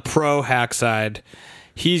be on the pro-hack side.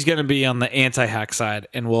 He's going to be on the anti-hack side.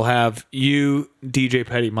 And we'll have you, DJ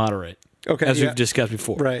Petty, moderate. Okay. As we've discussed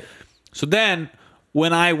before. Right. So then,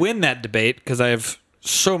 when I win that debate, because I have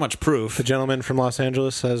so much proof. The gentleman from Los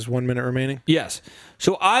Angeles has 1 minute remaining. Yes.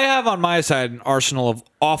 So I have on my side an arsenal of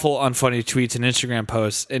awful, unfunny tweets and Instagram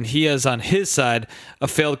posts, and he has on his side a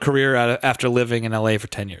failed career after living in LA for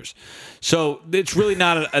 10 years. So it's really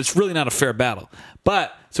not a fair battle.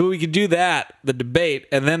 But so we could do that, the debate,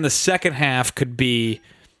 and then the second half could be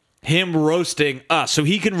him roasting us, so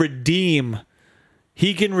he can redeem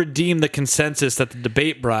the consensus that the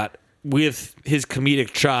debate brought with his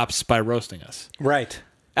comedic chops by roasting us. Right.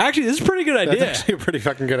 Actually, this is a pretty good idea. That's actually a pretty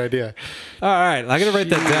fucking good idea. All right, I gotta write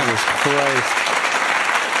that down.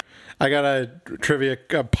 Christ. I got a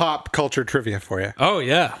pop culture trivia for you. Oh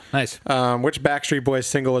yeah, nice. Which Backstreet Boys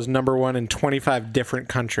single is #1 in 25 different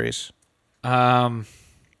countries? Which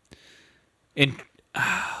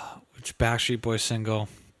Backstreet Boys single?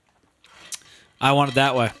 I Want It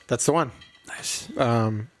That Way. That's the one. Nice.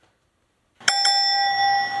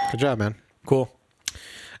 Good job, man. Cool.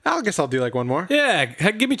 I guess I'll do like one more. Yeah,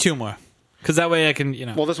 give me 2 more. Because that way I can,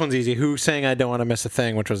 Well, this one's easy. Who sang I Don't Want to Miss a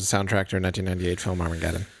Thing, which was the soundtrack to a 1998 film,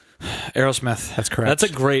 Armageddon? Aerosmith. That's correct. That's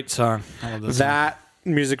a great song. I love that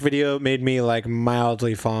music video made me like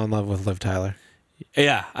mildly fall in love with Liv Tyler.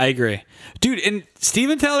 Yeah, I agree. Dude, and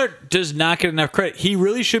Steven Tyler does not get enough credit. He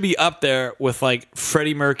really should be up there with like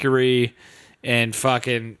Freddie Mercury and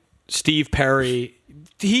fucking Steve Perry.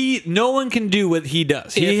 No one can do what he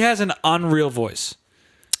does. He has an unreal voice.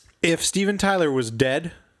 If Steven Tyler was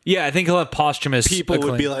dead, yeah, I think he'll have posthumous. People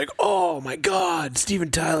would be like, "Oh my God,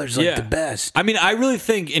 Steven Tyler's like the best." I mean, I really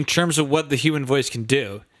think in terms of what the human voice can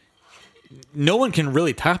do, no one can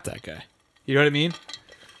really top that guy. You know what I mean?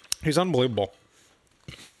 He's unbelievable.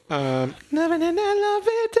 Living in La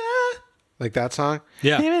Vida. Like that song?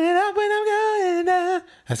 Yeah. Giving it up when I'm going down.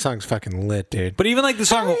 That song's fucking lit, dude. But even like the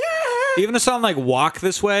song, even a song like "Walk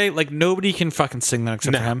This Way," like nobody can fucking sing that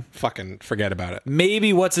except for him. Fucking forget about it.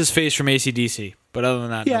 Maybe what's his face from AC/DC, but other than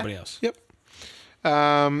that, nobody else. Yep.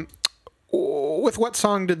 With what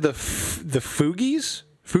song did the Fugees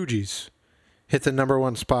hit the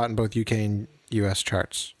 #1 spot in both UK and US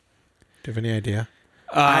charts? Do you have any idea?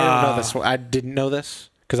 I don't know this one. I didn't know this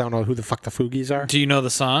because I don't know who the fuck the Fugees are. Do you know the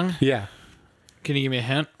song? Yeah. Can you give me a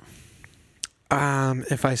hint?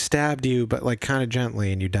 If I stabbed you, but like kind of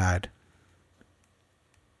gently, and you died.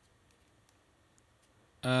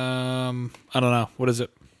 I don't know. What is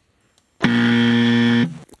it?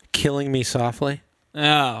 Killing Me Softly. Oh,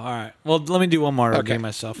 all right. Well, let me do one more to Okay. redeem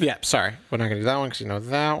myself. Yeah, sorry. We're not going to do that one because you know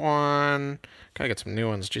that one. Gotta get some new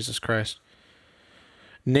ones. Jesus Christ.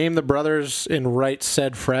 Name the brothers in Right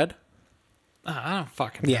Said Fred. I don't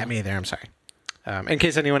fucking know. Yeah, me either. I'm sorry. In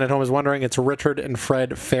case anyone at home is wondering, it's Richard and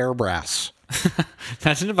Fred Fairbrass.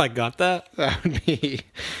 Imagine if I got that. That would be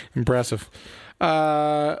impressive.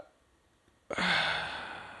 I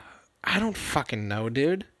don't fucking know,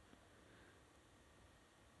 dude.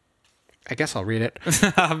 I guess I'll read it.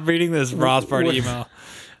 I'm reading this Rothbard What- email.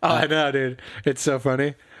 Oh, I know, dude. It's so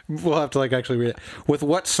funny. We'll have to like actually read it. With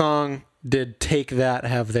what song did Take That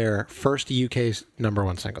have their first UK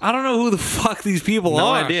 #1 single? I don't know who the fuck these people No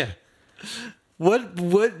are. idea.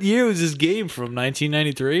 What year was this game from?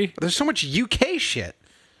 1993? There's so much UK shit.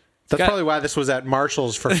 That's Got- probably why this was at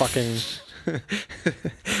Marshall's for fucking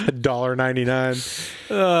 $1.99.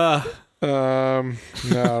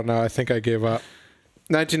 No, I think I gave up.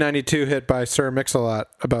 1992 hit by Sir Mix-a-Lot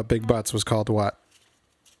about big butts was called what?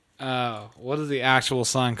 What is the actual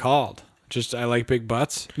song called? Just I Like Big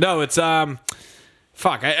Butts? No, it's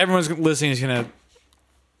fuck. Everyone's listening is gonna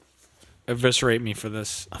eviscerate me for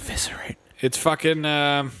this. Eviscerate. It's fucking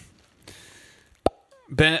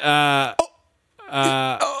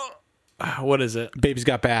what is it? Baby's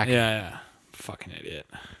Got Back. Yeah. Fucking idiot.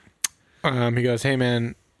 He goes, hey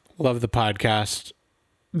man, love the podcast.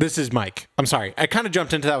 This is Mike. I'm sorry. I kind of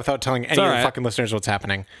jumped into that without telling any of the right. fucking listeners what's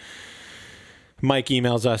happening. Mike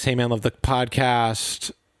emails us, hey man, love the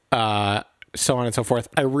podcast, so on and so forth.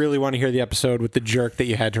 I really want to hear the episode with the jerk that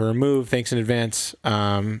you had to remove. Thanks in advance,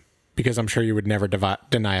 because I'm sure you would never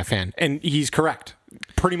deny a fan. And he's correct.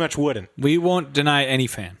 Pretty much wouldn't. We won't deny any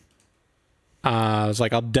fan. I was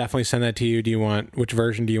like, I'll definitely send that to you. Which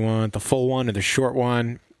version do you want? The full one or the short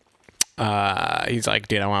one? He's like,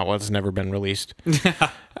 dude, I want what's never been released.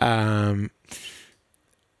 And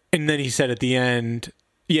then he said at the end,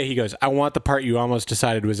 yeah, he goes, I want the part you almost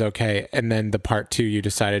decided was okay. And then the part 2 you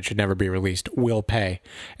decided should never be released. Will pay.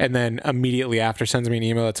 And then immediately after sends me an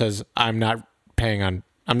email that says, I'm not planning on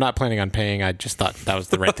paying. I just thought that was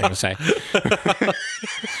the right thing to say.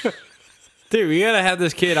 Dude, we gotta have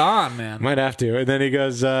this kid on, man. Might have to. And then he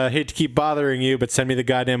goes, hate to keep bothering you, but send me the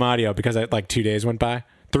goddamn audio because like 2 days went by.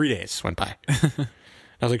 3 days went by. I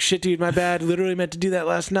was like, shit, dude, my bad. Literally meant to do that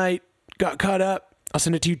last night. Got caught up. I'll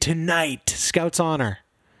send it to you tonight. Scout's honor.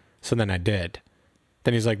 So then I did.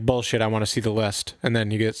 Then he's like, bullshit, I want to see the list. And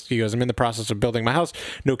then he goes, I'm in the process of building my house.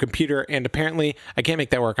 No computer. And apparently I can't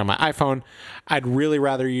make that work on my iPhone. I'd really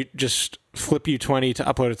rather you just flip you 20 to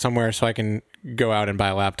upload it somewhere so I can go out and buy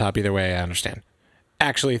a laptop. Either way, I understand.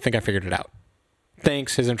 Actually, I think I figured it out.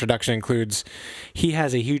 Thanks. His introduction includes, he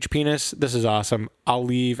has a huge penis. This is awesome. I'll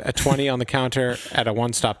leave a 20 on the counter at a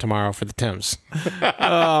one stop tomorrow for the Tims.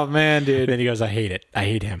 Oh man, dude. Then he goes, I hate it. I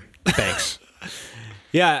hate him. Thanks.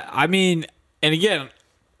 Yeah, I mean, and again,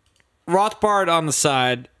 Rothbard on the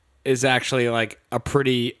side is actually like a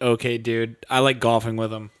pretty okay dude. I like golfing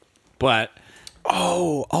with him, but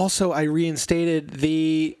Oh, also, I reinstated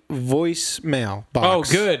the voicemail box.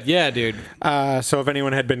 oh, good, yeah, dude. So if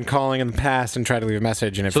anyone had been calling in the past and tried to leave a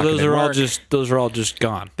message and it So fucking those didn't are all work, just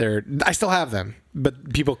gone. I still have them,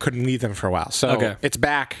 but people couldn't leave them for a while. So Okay. it's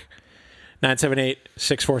back.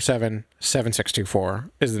 978-647-7624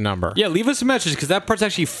 is the number. Yeah, leave us a message because that part's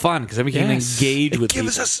actually fun because then we can engage with people.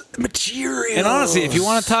 us material. And honestly, if you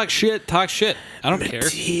want to talk shit, talk shit. I don't care.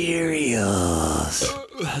 materials.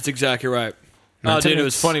 That's exactly right. Oh, dude, it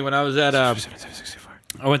was funny when I was at I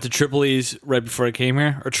went to Tripoli's right before I came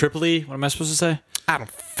here, or Tripoli. What am I supposed to say? I don't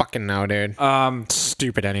fucking know, dude.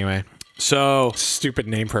 Stupid anyway. So, Stupid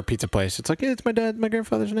name for a pizza place. It's like, it's my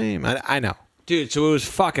grandfather's name. I know. dude, so it was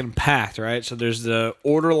fucking packed, right? So there's the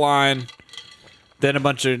order line, then a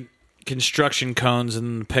bunch of construction cones,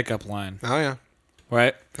 and the pickup line, Oh, yeah.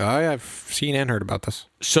 right? Oh, yeah. I've seen and heard about this.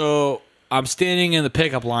 So I'm standing in the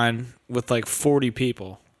pickup line with like 40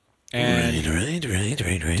 people. And Right.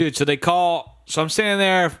 dude, so they call, so I'm standing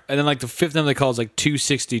there, and then like the fifth number they call is like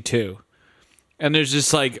 262. and there's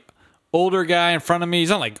this like older guy in front of me. He's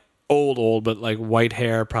not like old, but like white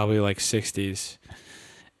hair, probably like 60s.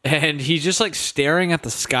 And he's just like staring at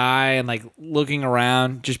the sky and like looking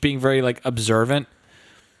around, just being very like observant.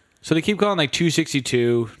 So they keep calling like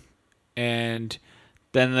 262, and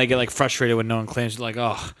then they get like frustrated when no one claims it, like,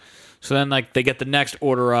 oh. So then like they get the next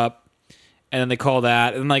order up, and then they call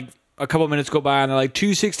that, and like a couple minutes go by and they're like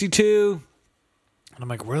 262. And I'm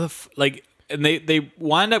like, where the like, and they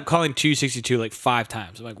wind up calling 262 like 5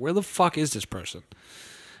 times. I'm like, where the fuck is this person?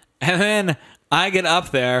 And then I get up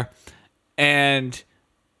there, and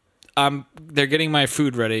they're getting my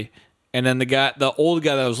food ready, and then the old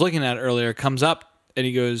guy that I was looking at earlier comes up, and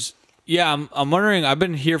he goes, yeah, I'm wondering, I've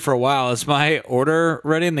been here for a while, is my order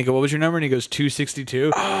ready? And they go, what was your number? And he goes,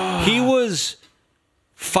 262. He was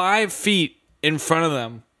 5 feet in front of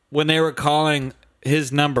them when they were calling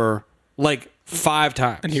his number like 5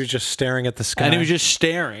 times. And he was just staring at the sky. And he was just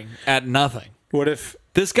staring at nothing. What if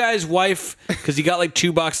this guy's wife, because he got like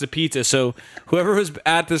 2 boxes of pizza, so whoever was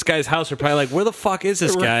at this guy's house are probably like, where the fuck is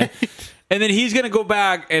this guy? Right. And then he's going to go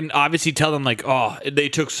back and obviously tell them like, oh, they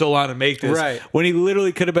took so long to make this. Right. When he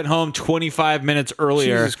literally could have been home 25 minutes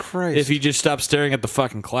earlier. Jesus Christ. If he just stopped staring at the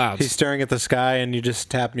fucking clouds. he's staring at the sky and you just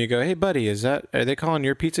tap him, you go, hey buddy, are they calling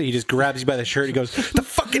your pizza? He just grabs you by the shirt, he goes, the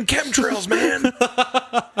fucking chemtrails, man.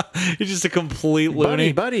 He's just a complete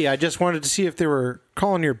loony. Buddy, I just wanted to see if they were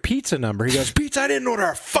calling your pizza number. He goes, pizza? I didn't order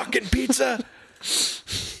a fucking pizza.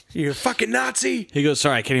 You fucking Nazi. He goes,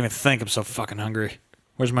 sorry, I can't even think. I'm so fucking hungry.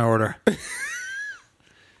 Where's my order?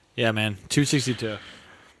 Yeah, man, 262.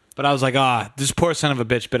 But I was like, this poor son of a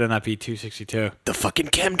bitch better not be 262. The fucking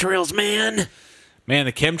chemtrails, man. Man,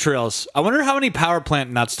 the chemtrails. I wonder how many power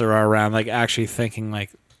plant nuts there are around, like actually thinking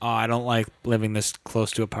like, oh, I don't like living this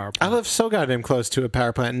close to a power I plant. live so goddamn close to a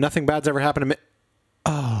power plant. Nothing bad's ever happened to me.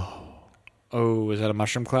 Oh, is that a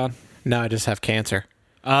mushroom cloud? No, I just have cancer.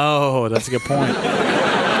 Oh, that's a good point.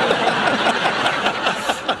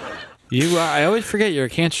 I always forget you're a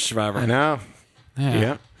cancer survivor. I know.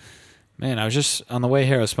 Yeah. Man, I was just on the way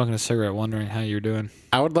here. I was smoking a cigarette, wondering how you're doing.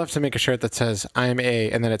 I would love to make a shirt that says I'm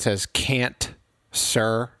a, and then it says can't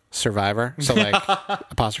sir survivor. So like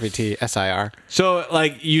apostrophe T SIR. So,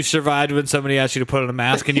 like, you survived when somebody asked you to put on a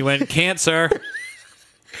mask, and you went, "Can't, sir."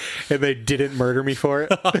 And they didn't murder me for it.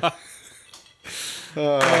 For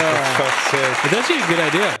fuck's sake. But that's actually a good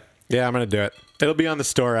idea. Yeah, I'm gonna do it. It'll be on the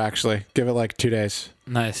store actually. Give it like 2 days.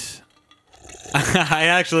 Nice.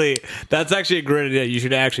 That's actually a great idea. You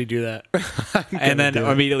should actually do that, and then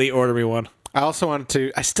immediately order me one. I also wanted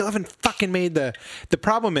to. I still haven't fucking made the. The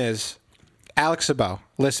problem is, Alex Sabo,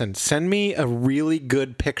 listen. Send me a really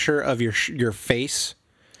good picture of your face,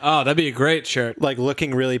 Oh, that'd be a great shirt. like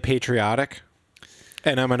looking really patriotic,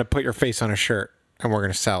 and I'm gonna put your face on a shirt, and we're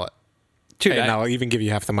gonna sell it. Dude, And I'll even give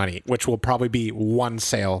you half the money, which will probably be one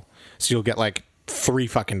sale, so you'll get like $3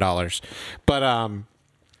 fucking. But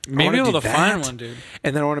maybe I wanna able do to find that. one, dude.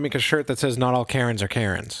 And then I want to make a shirt that says "Not all Karens are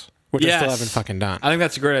Karens," which I Yes. still haven't fucking done. I think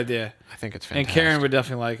that's a great idea. I think it's And fantastic. Karen would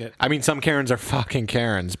definitely like it. I mean, some Karens are fucking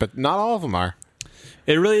Karens, but not all of them are.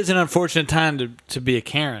 It really is an unfortunate time to be a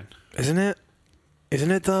Karen. Isn't it? Isn't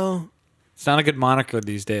it though? It's not a good moniker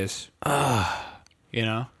these days. You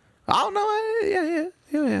know? Oh no,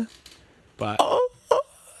 yeah. But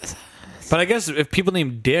but I guess if people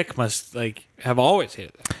named Dick must like have always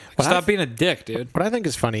hated that. What Stop I've- being a dick, dude. What I think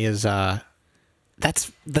is funny is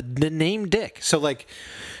that's the name Dick. So like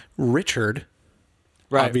Richard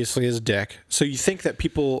obviously is Dick. So you think that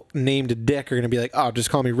people named Dick are going to be like, oh, just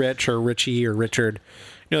call me Rich or Richie or Richard.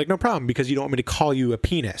 You're like, no problem, because you don't want me to call you a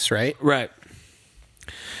penis, right? Right.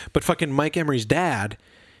 But fucking Mike Emery's dad,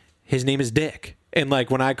 his name is Dick. And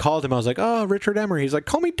like when I called him, I was like, oh, Richard Emery. He's like,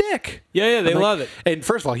 call me Dick. Yeah, they I'm like- love it. And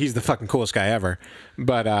first of all, he's the fucking coolest guy ever.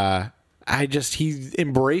 But he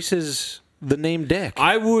embraces the name Dick.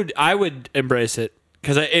 I would embrace it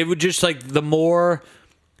because it would just like the more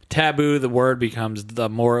taboo the word becomes, the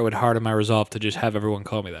more it would harden my resolve to just have everyone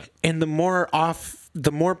call me that. And the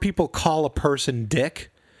more people call a person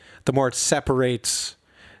Dick, the more it separates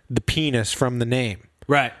the penis from the name.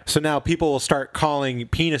 Right. So now people will start calling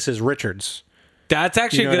penises Richards. That's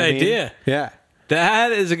actually You know a good what I mean? idea. Yeah.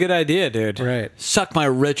 That is a good idea, dude. Right. Suck my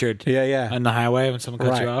Richard. Yeah. On the highway when someone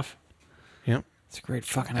cuts Right. you off. Yep. It's a great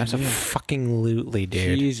fucking That's idea. fucking lootly,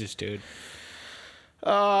 dude. Jesus, dude.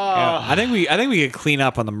 Yeah, I think we could clean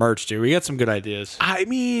up on the merch, dude. We got some good ideas I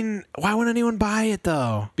mean, why would anyone buy it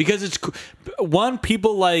though? because it's one,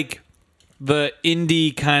 people like the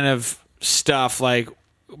indie kind of stuff, like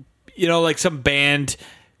like some band.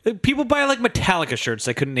 People buy like Metallica shirts.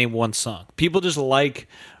 They couldn't name one song. People just like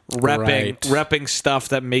repping Right. stuff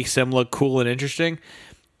that makes them look cool and interesting.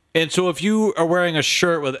 And so if you are wearing a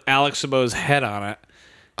shirt with Alex Sabo's head on it,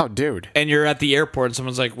 Oh, dude. and you're at the airport and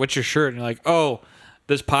someone's like, "What's your shirt?" and you're like, "Oh,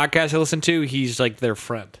 this podcast I listen to, he's like their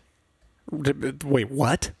friend." Wait,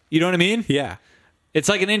 what? You know what I mean? Yeah. It's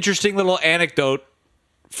like an interesting little anecdote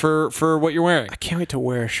for what you're wearing. I can't wait to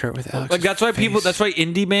wear a shirt with Alex. Like that's why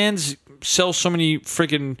indie bands sell so many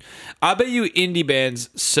freaking. I bet you indie bands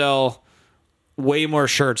sell way more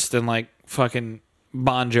shirts than like fucking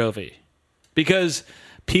Bon Jovi, because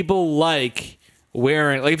people like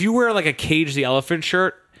wearing, like if you wear like a Cage the Elephant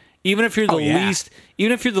shirt, even if you're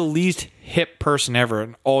the least hip person ever,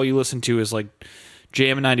 and all you listen to is like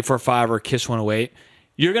Jam 94.5 or Kiss 108.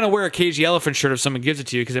 You're going to wear a Cage the Elephant shirt if someone gives it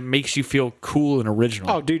to you because it makes you feel cool and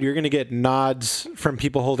original. Oh, dude, you're going to get nods from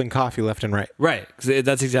people holding coffee left and right. Right.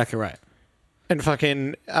 That's exactly right. And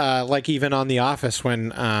fucking, like even on The Office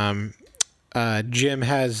when Jim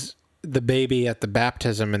has the baby at the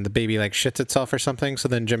baptism and the baby like shits itself or something. So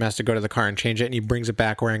then Jim has to go to the car and change it. And he brings it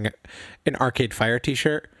back wearing an Arcade Fire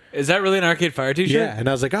t-shirt. Is that really an Arcade Fire t-shirt? Yeah. And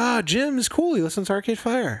I was like, Jim is cool. He listens to Arcade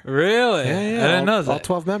Fire. Really? Yeah. I didn't know that. All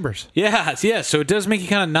 12 members. Yeah. So it does make you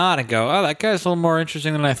kind of nod and go, oh, that guy's a little more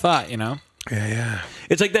interesting than I thought, you know? Yeah.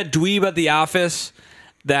 It's like that dweeb at The Office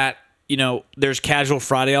that, you know, there's Casual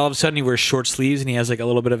Friday all of a sudden. He wears short sleeves and he has like a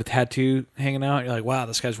little bit of a tattoo hanging out. You're like, wow,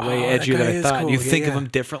 this guy's way edgier than I thought. Cool. You think of him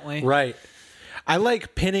differently. Right. I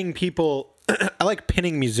like pinning people. I like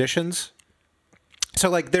pinning musicians. So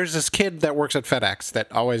like there's this kid that works at FedEx that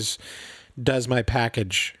always does my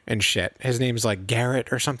package and shit. His name's like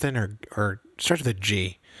Garrett or something or starts with a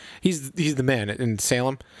G. He's the man in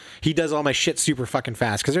Salem. He does all my shit super fucking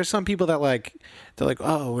fast. Because there's some people that they're like,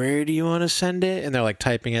 oh, where do you want to send it? And they're like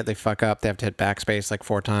typing it. They fuck up. They have to hit backspace like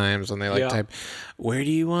 4 times. And they type, where do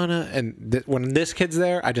you want to? And when this kid's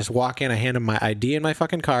there, I just walk in. I hand him my ID and my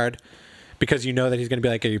fucking card. Because you know that he's going to be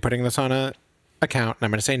like, are you putting this on a account? And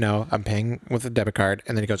I'm going to say no. I'm paying with a debit card.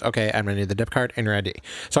 And then he goes, okay, I'm going to need the debit card and your ID.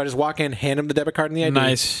 So I just walk in, hand him the debit card and the ID.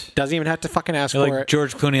 Nice. Doesn't even have to fucking ask You're for like it.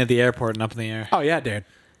 George Clooney at the airport and up in the air. Oh, yeah, dude.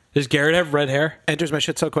 Does Garrett have red hair? Enters my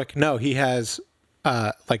shit so quick. No, he has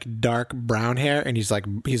like dark brown hair and he's like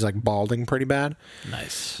balding pretty bad.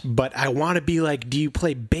 Nice. But I want to be like, do you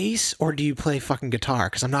play bass or do you play fucking guitar?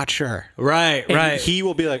 Because I'm not sure. Right, And right. he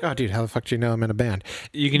will be like, oh, dude, how the fuck do you know I'm in a band?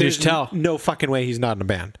 You can There's just tell. No fucking way he's not in a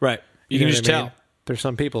band. Right. You know can what just I mean? tell. There's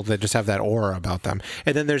some people that just have that aura about them.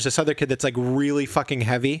 And then there's this other kid that's like really fucking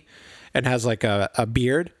heavy and has like a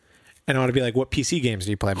beard. And I want to be like, what PC games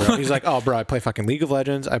do you play, bro? He's like, oh, bro, I play fucking League of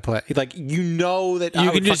Legends. I play, like, you know that I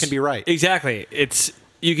would fucking be right. Exactly.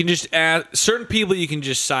 You can just add certain people you can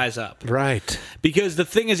just size up. Right. Because the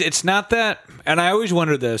thing is, it's not that, and I always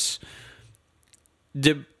wonder this,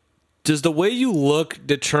 does the way you look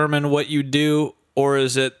determine what you do, or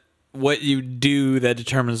is it what you do that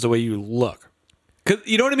determines the way you look? 'Cause,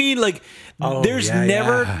 you know what I mean? Like, there's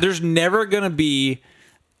never going to be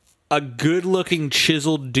a good-looking,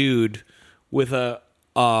 chiseled dude with a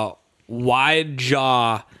wide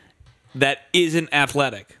jaw that isn't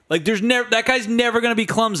athletic. Like, that guy's never going to be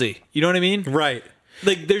clumsy. You know what I mean? Right.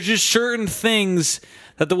 Like, there's just certain things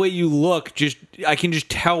that the way you look, I can just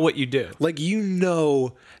tell what you do. Like, you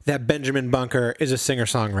know that Benjamin Bunker is a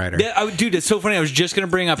singer-songwriter. Yeah, dude, it's so funny. I was just going to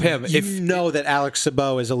bring up him. You know that Alex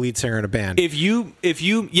Sabo is a lead singer in a band. If you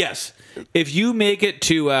make it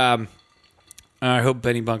to, I hope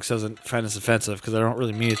Benny Bunks doesn't find this offensive because I don't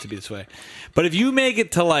really mean it to be this way. But if you make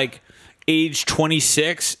it to like age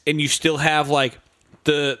 26 and you still have like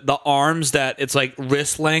the arms that it's like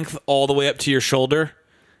wrist length all the way up to your shoulder,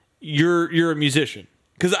 you're a musician.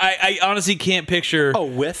 Because I honestly can't picture. Oh,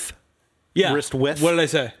 width? Yeah. Wrist width? What did I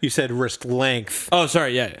say? You said wrist length. Oh,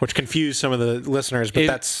 sorry. Yeah. Which confused some of the listeners,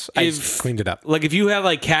 but I just cleaned it up. Like if you have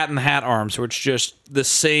like Cat in the Hat arms, where it's just the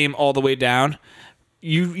same all the way down,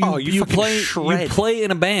 you play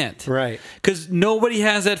in a band, right? Because nobody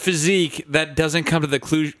has that physique that doesn't come to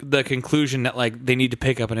the conclusion that like they need to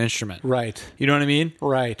pick up an instrument, right? You know what I mean?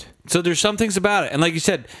 Right. So there's some things about it, and like you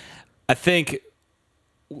said, I think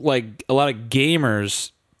like a lot of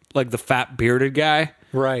gamers, like the fat bearded guy,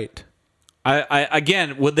 right? I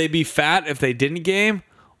again, would they be fat if they didn't game,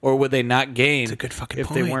 or would they not gain? That's a good fucking if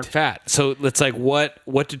point. they weren't fat. So it's like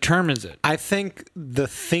what determines it? I think the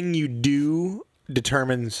thing you do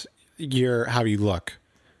determines how you look.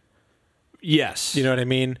 Yes. You know what I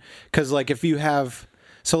mean? Because like if you have,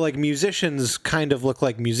 so like musicians kind of look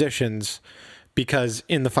like musicians because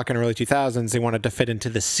in the fucking early 2000s they wanted to fit into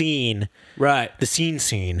the scene, right? The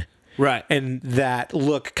scene. Right. And that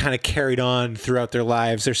look kind of carried on throughout their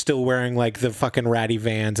lives. They're still wearing like the fucking ratty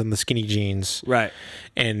Vans and the skinny jeans. Right.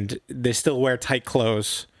 And they still wear tight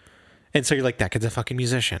clothes. And so you're like, that kid's a fucking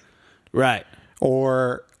musician. Right.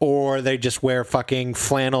 or they just wear fucking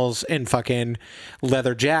flannels and fucking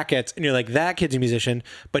leather jackets, and you're like, that kid's a musician,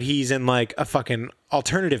 but he's in like a fucking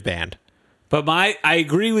alternative band. But I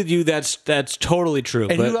agree with you. That's totally true.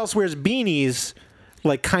 And but, who else wears beanies,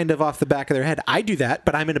 like kind of off the back of their head? I do that,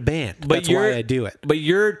 but I'm in a band. That's why I do it. But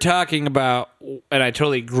you're talking about, and I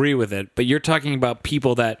totally agree with it, but you're talking about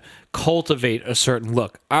people that cultivate a certain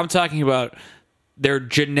look. I'm talking about their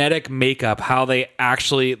genetic makeup, how they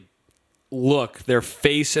actually look, their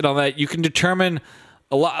face and all that. You can determine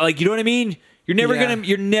a lot, like, you know what I mean? You're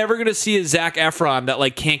never gonna see a Zac Efron that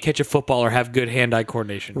like can't catch a football or have good hand-eye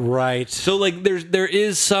coordination. Right. So like there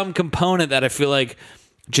is some component that I feel like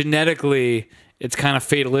genetically it's kind of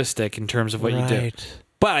fatalistic in terms of what you do.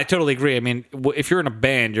 But I totally agree. I mean, if you're in a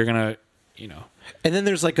band, you're gonna, And then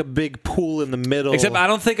there's like a big pool in the middle. Except I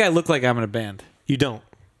don't think I look like I'm in a band. You don't.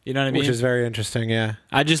 You know what I mean? Which is very interesting, yeah.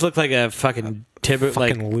 I just look like a fucking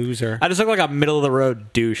Fucking loser. I just look like a middle of the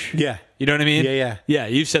road douche. Yeah. You know what I mean? Yeah. Yeah,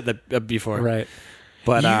 you've said that before. Right.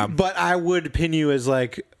 But but I would pin you as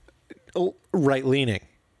like right-leaning.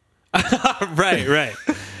 right.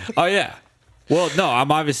 Oh yeah. Well, no,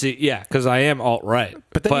 I'm obviously because I am alt-right.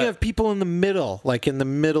 But then you have people in the middle, like in the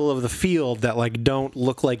middle of the field, that like don't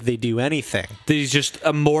look like they do anything. These just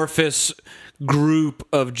amorphous group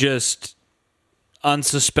of just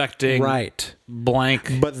unsuspecting,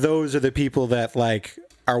 blank. But those are the people that like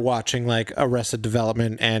are watching like Arrested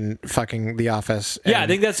Development and fucking The Office. Yeah, I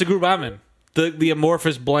think that's the group I'm in. The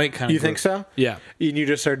amorphous blank kind of. You group. think so? Yeah. And you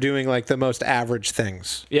just are doing like the most average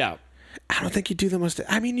things. Yeah. I don't think you do the most.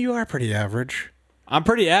 I mean, you are pretty average. I'm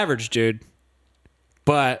pretty average, dude.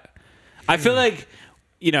 But I feel like,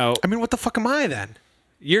 I mean, what the fuck am I then?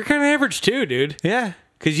 You're kind of average too, dude. Yeah.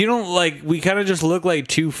 Because you don't like. We kind of just look like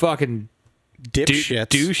two fucking dipshits.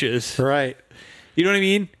 Douches. Right. You know what I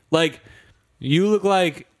mean? Like, you look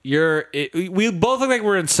like we both look like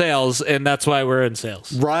we're in sales, and that's why we're in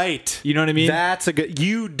sales. Right. You know what I mean? That's a good.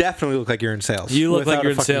 You definitely look like you're in sales. You look like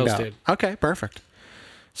you're in sales, dude. Okay, perfect.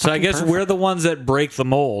 So I guess we're the ones that break the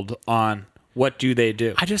mold on what do they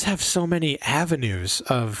do. I just have so many avenues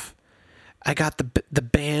of. I got the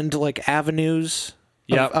band like avenues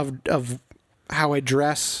of how I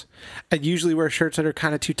dress. I usually wear shirts that are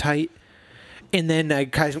kind of too tight. And then I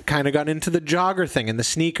kind of got into the jogger thing and the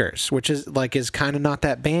sneakers, which is kind of not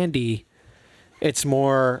that bandy. It's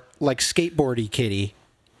more like skateboardy kitty.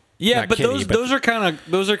 Yeah, Not but kitty, those are kind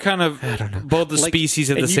of I don't know. both the Like,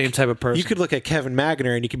 species of and the you same type of person. You could look at Kevin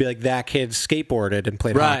Magner and you could be like, that kid skateboarded and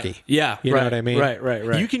played Right. hockey. Yeah, You know right, what I mean?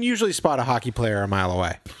 right. You can usually spot a hockey player a mile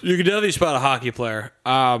away. You can definitely spot a hockey player.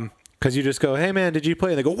 Because you just go, hey man, did you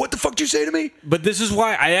play? And they go, what the fuck did you say to me? But this is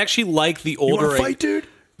why I actually like the You older want to fight, dude?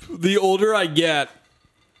 The older I get,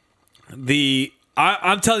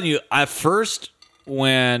 I'm telling you, at first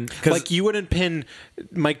when Like you wouldn't pin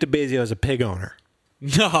Mike DeBazio as a pig owner.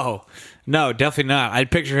 No, definitely not. I'd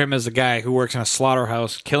picture him as a guy who works in a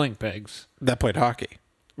slaughterhouse killing pigs. That played hockey.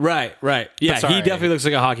 Right. Yeah, Sorry. he definitely looks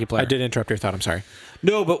like a hockey player. I did interrupt your thought. I'm sorry.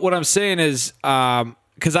 No, but what I'm saying is,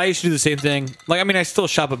 because I used to do the same thing. Like, I mean, I still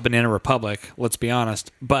shop at Banana Republic. Let's be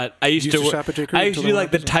honest. But I used to shop at J. Crew I used to until do the like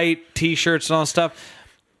the one tight T-shirts and all that stuff.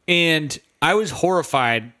 And I was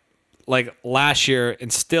horrified, like last year,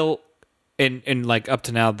 and still, and like up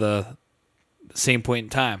to now, the same point in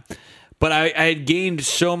time. But I had gained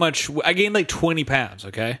so much. I gained like 20 pounds.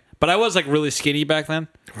 Okay, but I was like really skinny back then.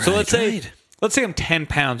 So let's say I'm 10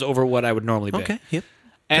 pounds over what I would normally be. Okay. Yep.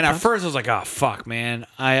 And at first I was like, oh fuck, man.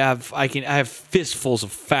 I have fistfuls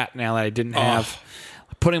of fat now that I didn't have.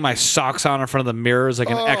 Putting my socks on in front of the mirror is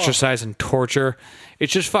like an exercise in torture.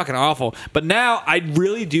 It's just fucking awful. But now I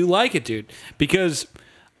really do like it, dude. Because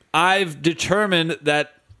I've determined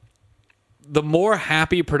that the more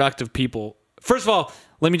happy, productive people. First of all,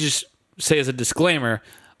 let me just say as a disclaimer,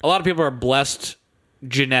 a lot of people are blessed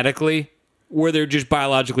genetically where they're just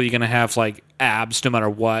biologically going to have like abs no matter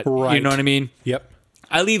what. Right. You know what I mean? Yep.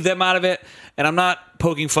 I leave them out of it, and I'm not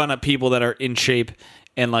poking fun at people that are in shape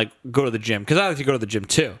and like go to the gym, because I like to go to the gym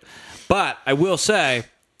too. But I will say,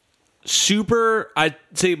 I'd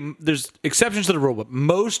say there's exceptions to the rule, but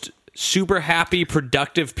most super happy,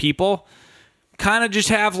 productive people kind of just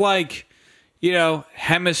have like,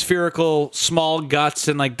 hemispherical small guts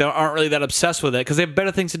and like aren't really that obsessed with it because they have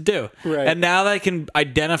better things to do. Right. And now that I can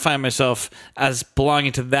identify myself as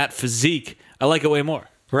belonging to that physique, I like it way more.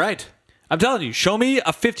 Right. I'm telling you, show me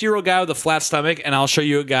a 50-year-old guy with a flat stomach, and I'll show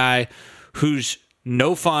you a guy who's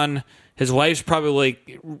no fun. His wife's probably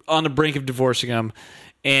like on the brink of divorcing him,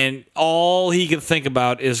 and all he can think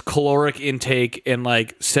about is caloric intake and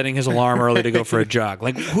like setting his alarm early to go for a jog.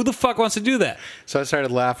 Like, who the fuck wants to do that? So I started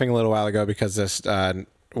laughing a little while ago because this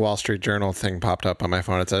Wall Street Journal thing popped up on my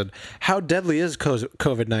phone. It said, "How deadly is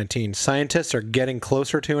COVID-19? Scientists are getting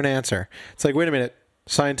closer to an answer." It's like, wait a minute.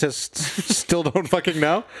 Scientists still don't fucking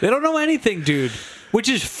know? They don't know anything, dude, which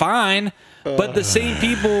is fine. But the same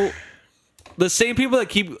people that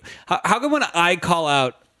keep, how come when I call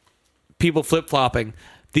out people flip-flopping,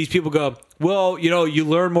 these people go, well, you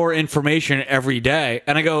learn more information every day.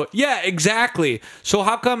 And I go, yeah, exactly. So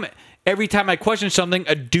how come every time I question something,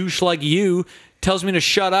 a douche like you tells me to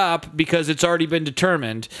shut up because it's already been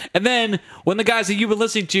determined? And then when the guys that you've been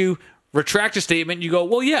listening to retract a statement, you go,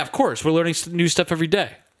 well, yeah, of course, we're learning new stuff every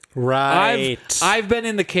day. Right. I've been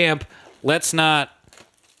in the camp, let's not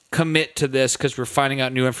commit to this because we're finding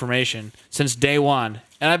out new information since day one,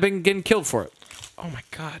 and I've been getting killed for it. Oh my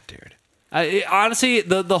God, dude. Honestly,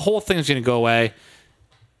 the whole thing's going to go away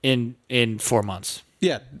in 4 months.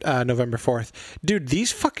 Yeah, November 4th. Dude,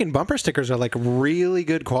 these fucking bumper stickers are like really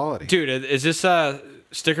good quality. Dude, is this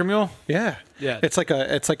Sticker Mule? Yeah. Yeah. It's like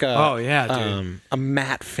a Oh, yeah, dude. A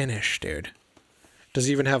matte finish, dude. Does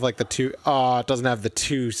it even have like the two? Oh, it doesn't have the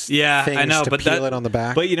two Yeah, things I know, to but peel it on the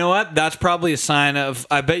back. But you know what? That's probably a sign of.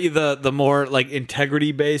 I bet you the more like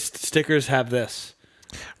integrity based stickers have this.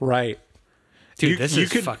 Right, dude. This is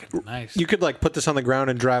fucking nice. You could like put this on the ground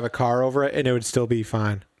and drive a car over it, and it would still be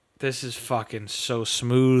fine. This is fucking so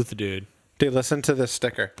smooth, dude. Dude, listen to this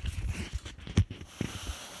sticker.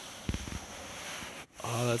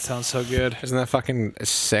 Oh, that sounds so good. Isn't that fucking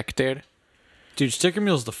sick, dude? Dude, Sticker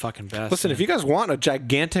Mule's the fucking best. Listen, man. if you guys want a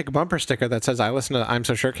gigantic bumper sticker that says "I listen to I'm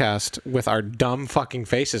So Surecast" with our dumb fucking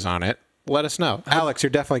faces on it, let us know. Alex, you're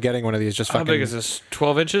definitely getting one of these. Just how fucking. big is this?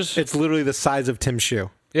 12 inches? It's literally the size of Tim's shoe.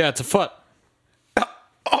 Yeah, it's a foot.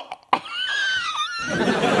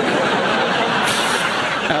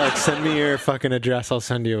 Alex, send me your fucking address. I'll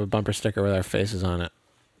send you a bumper sticker with our faces on it.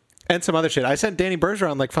 And some other shit. I sent Danny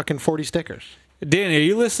Bergeron like fucking 40 stickers. Danny, are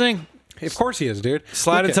you listening? Of course he is, dude.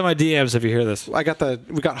 Slide into my DMs if you hear this. We got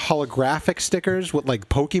holographic stickers with like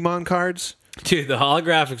Pokemon cards. Dude, the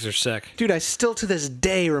holographics are sick. Dude, I still to this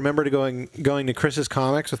day remember going to Chris's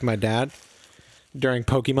Comics with my dad during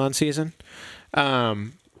Pokemon season. I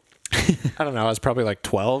don't know. I was probably like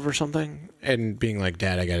 12 or something, and being like,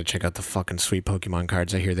 "Dad, I got to check out the fucking sweet Pokemon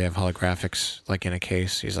cards. I hear they have holographics like in a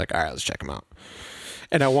case." He's like, "All right, let's check them out."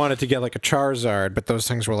 And I wanted to get like a Charizard, but those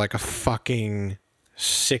things were like a fucking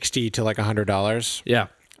 $60 to like $100. Yeah.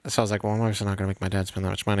 So I was like, well, I'm obviously not going to make my dad spend that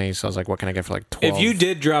much money. So I was like, what can I get for like 12? If you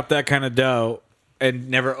did drop that kind of dough and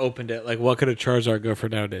never opened it, like what could a Charizard go for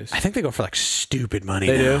nowadays? I think they go for like stupid money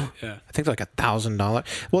They now. do? Yeah. I think they're like $1,000.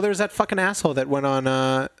 Well, there's that fucking asshole that went on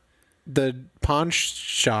the pawn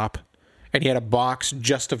shop and he had a box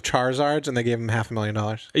just of Charizards and they gave him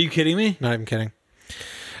 $500,000. Are you kidding me? Not even kidding.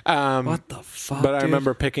 What the fuck, But I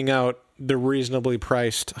remember picking out the reasonably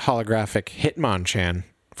priced holographic Hitmonchan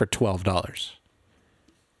for $12.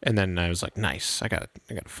 And then I was like, nice, I got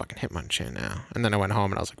a fucking Hitmonchan now. And then I went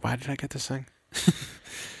home and I was like, why did I get this thing?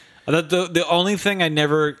 The only thing I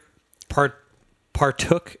never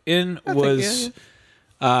partook in was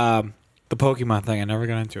the Pokemon thing. I never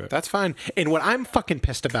got into it. That's fine. And what I'm fucking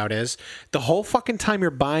pissed about is the whole fucking time you're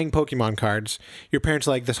buying Pokemon cards, your parents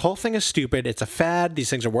are like, this whole thing is stupid. It's a fad. These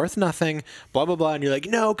things are worth nothing. Blah, blah, blah. And you're like,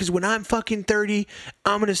 no, because when I'm fucking 30,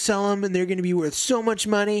 I'm going to sell them and they're going to be worth so much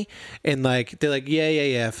money. And like, they're like,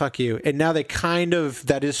 yeah, fuck you. And now they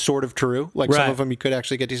that is sort of true. Like some Right. of them you could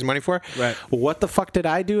actually get decent money for. Right. Well, what the fuck did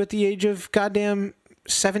I do at the age of goddamn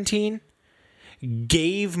 17?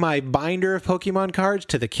 Gave my binder of Pokemon cards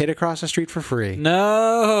to the kid across the street for free.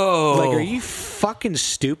 No. Like, are you fucking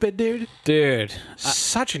stupid, dude? Dude.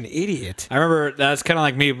 Such an idiot. I remember that's kind of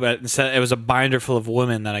like me, but instead it was a binder full of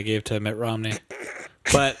women that I gave to Mitt Romney.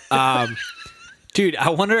 But, dude, I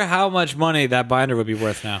wonder how much money that binder would be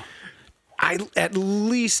worth now. At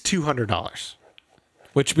least $200.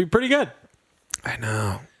 Which would be pretty good. I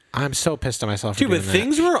know. I'm so pissed at myself. Dude, for but doing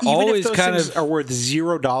things that. were Even always if those kind things of are worth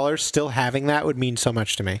 $0. Still having that would mean so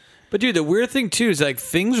much to me. But dude, the weird thing too is like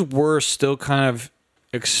things were still kind of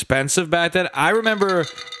expensive back then. I remember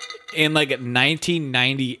in like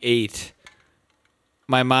 1998,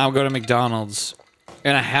 my mom go to McDonald's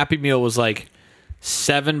and a Happy Meal was like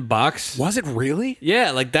 $7. Was it really?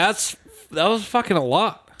 Yeah, like that was fucking a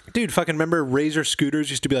lot. Dude, fucking remember Razor scooters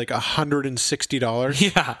used to be like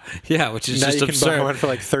 $160? Yeah, which is Now just you can buy absurd. one for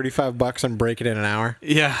like $35 and break it in an hour.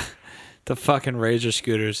 Yeah, the fucking Razor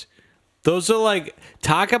scooters. Those are like,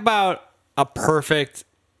 talk about a perfectly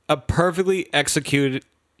executed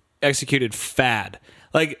fad.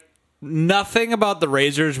 Like nothing about the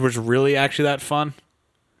Razors was really actually that fun.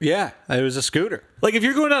 Yeah, it was a scooter. Like if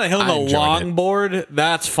you're going down a hill on I a enjoyed it. longboard,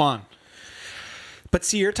 that's fun. But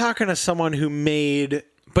see, you're talking to someone who made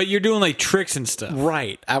But you're doing like tricks and stuff.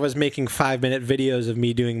 Right. I was making 5-minute videos of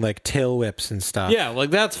me doing like tail whips and stuff. Yeah, like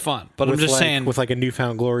that's fun. But I'm just saying, with like a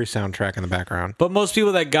Newfound Glory soundtrack in the background. but most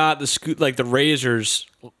people that got the razors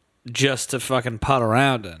just to fucking putt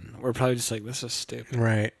around in were probably just like, this is stupid.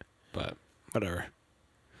 Right. But whatever.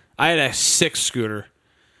 I had a 6 scooter.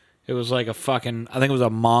 It was like a fucking, I think it was a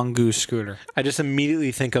mongoose scooter. I just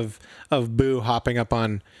immediately think of Boo hopping up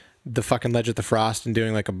on the fucking Ledge of the Frost and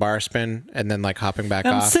doing like a bar spin and then like hopping back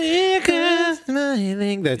off. Sick of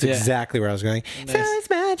Smiling. That's exactly where I was going. Nice. So it's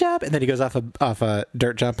my job. And then he goes off a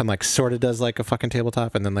dirt jump and like sort of does like a fucking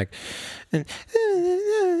tabletop and then like and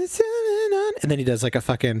then he does like a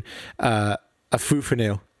fucking a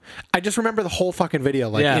foo-fanoo. I just remember the whole fucking video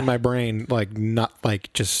like in my brain, like not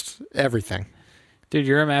like just everything. Dude,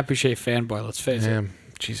 you're a Matt Boucher fanboy, let's face it. Damn.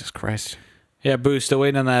 Jesus Christ. Yeah, Boo, still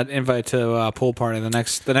waiting on that invite to pool party the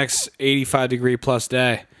next 85-degree plus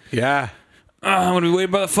day. Yeah. I'm going to be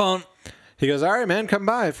waiting by the phone. He goes, all right, man, come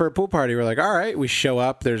by for a pool party. We're like, all right. We show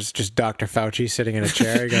up. There's just Dr. Fauci sitting in a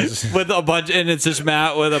chair. He goes, With a bunch, and it's just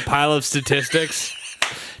Matt with a pile of statistics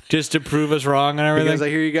just to prove us wrong and everything. he goes, I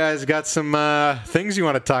hear you guys got some things you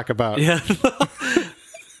want to talk about. Yeah.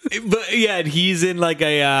 But yeah, and he's in like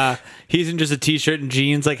he's in just a t-shirt and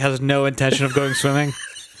jeans, like has no intention of going swimming.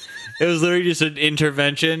 It was literally just an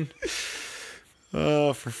intervention.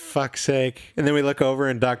 Oh, for fuck's sake. And then we look over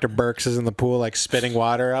and Dr. Burks is in the pool, like spitting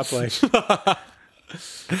water up. Like,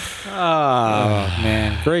 oh,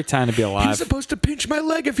 man. Great time to be alive. he's supposed to pinch my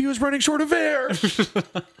leg if he was running short of air.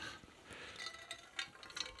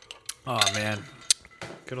 Oh, man.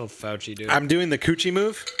 Good old Fauci, dude. I'm doing the coochie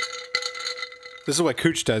move. This is what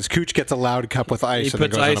Cooch does. Cooch gets a loud cup with ice He and then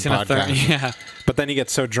puts goes ice in on a a podcast. yeah. But then he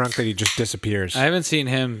gets so drunk that he just disappears. I haven't seen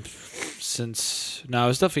him since... No, it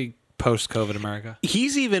was definitely post-COVID America.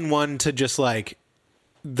 He's even one to just like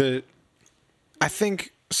I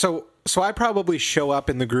think so I probably show up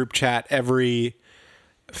in the group chat every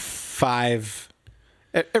 3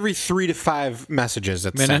 to 5 messages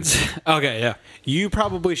at Minutes? Okay, yeah. You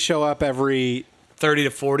probably show up every 30 to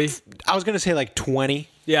 40? I was gonna say like 20.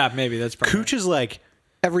 Yeah, maybe. That's probably Cooch is like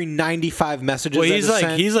every 95 messages. Well, that he's is like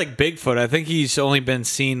sent. he's like Bigfoot. I think he's only been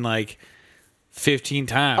seen like 15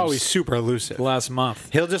 times. Oh, he's super elusive. last month.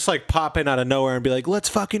 He'll just like pop in out of nowhere and be like, "Let's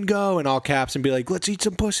fucking go," in all caps, and be like, "Let's eat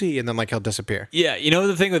some pussy," and then like he'll disappear. Yeah, you know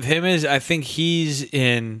the thing with him is I think he's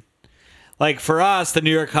in like for us the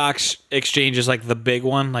New York Hawks exchange is like the big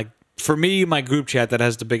one. Like for me, my group chat that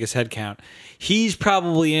has the biggest head count. He's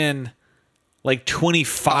probably in like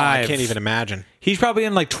 25. I can't even imagine. He's probably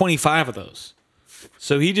in like 25 of those.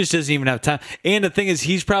 So he just doesn't even have time. And the thing is,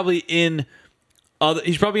 he's probably in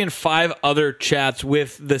 5 other chats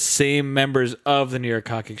with the same members of the New York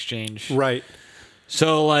Cock Exchange. Right.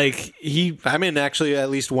 So like I'm in actually at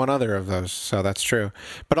least one other of those, so that's true.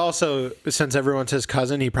 But also, since everyone's his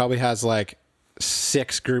cousin, he probably has like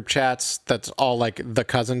 6 group chats. That's all like the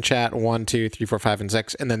cousin chat 1, 2, 3, 4, 5, and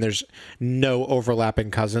 6, and then there's no overlapping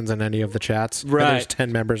cousins in any of the chats. Right. And there's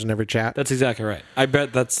 10 members in every chat. that's exactly right. I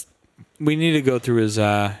bet we need to go through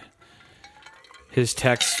his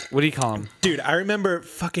text. What do you call him? Dude, I remember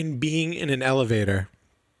fucking being in an elevator.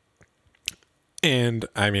 And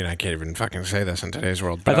I mean, I can't even fucking say this in today's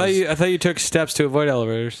world. But I thought you took steps to avoid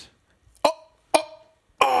elevators.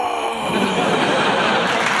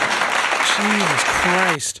 Jesus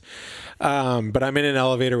Christ. But I'm in an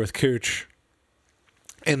elevator with Cooch.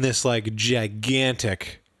 And this like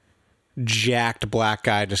gigantic, jacked black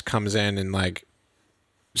guy just comes in and like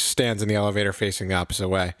stands in the elevator facing the opposite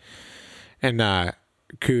way. And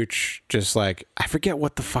Cooch just like, I forget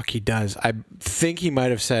what the fuck he does. I think he might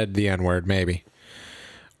have said the N-word, maybe.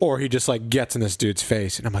 Or he just like gets in this dude's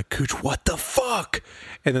face. And I'm like, Cooch, what the fuck?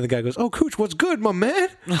 And then the guy goes, oh, Cooch, what's good, my man?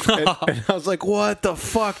 and I was like, what the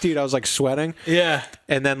fuck, dude? I was like sweating. Yeah.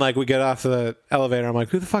 And then like we get off the elevator. I'm like,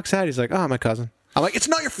 who the fuck's that? He's like, oh, my cousin. I'm like, it's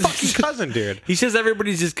not your fucking cousin, dude. He says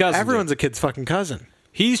everybody's his cousin. Everyone's a kid's fucking cousin.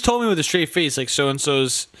 He's told me with a straight face, like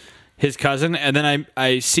so-and-so's his cousin. And then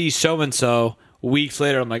I see so-and-so weeks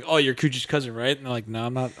later. I'm like, oh, you're Cooch's cousin, right? And they're like, no,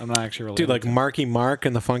 I'm not actually related. Dude, like Marky Mark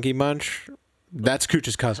and the Funky Bunch, that's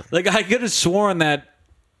Cooch's cousin. Like, I could have sworn that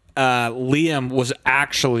Liam was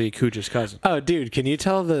actually Cooch's cousin. Oh, dude, can you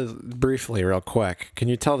tell briefly, real quick, can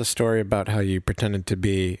you tell the story about how you pretended to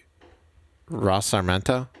be Ross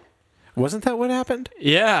Sarmento? Wasn't that what happened?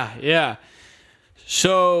 Yeah.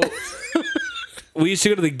 So we used to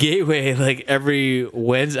go to the Gateway like every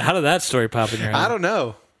Wednesday. How did that story pop in your head? I don't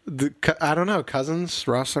know. I don't know. Cousins,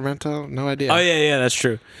 Ross Sarmento, no idea. Oh, yeah, that's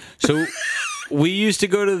true. So we used to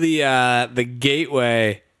go to the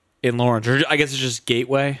Gateway in Lawrence. Or I guess it's just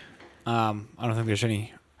Gateway. I don't think there's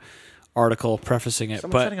any article prefacing it.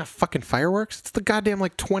 Someone setting off fucking fireworks? It's the goddamn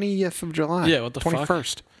 20th of July. Yeah, what the fuck?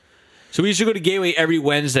 21st. So we used to go to Gateway every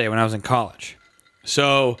Wednesday when I was in college.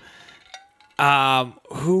 So it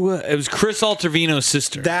was Chris Altervino's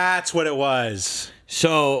sister. That's what it was.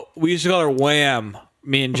 So we used to call her Wham,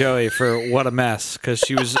 me and Joey, for what a mess, because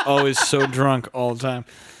she was always so drunk all the time.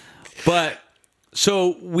 But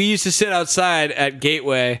so we used to sit outside at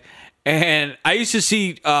Gateway, and I used to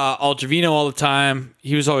see Altervino all the time.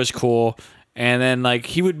 He was always cool. And then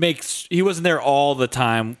he wasn't there all the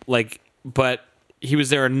time, but he was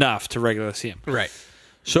there enough to regularly see him. Right.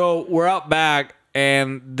 So we're out back,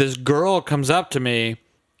 and this girl comes up to me,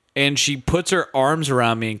 and she puts her arms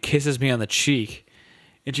around me and kisses me on the cheek.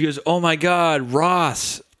 And she goes, "Oh my God,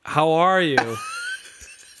 Ross, how are you?"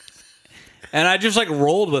 And I just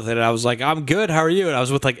rolled with it. I was like, "I'm good. How are you?" And I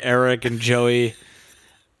was with Eric and Joey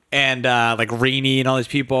and Rainey and all these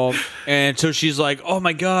people. And so she's like, "Oh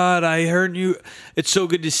my God, I heard you. It's so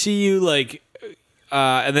good to see you."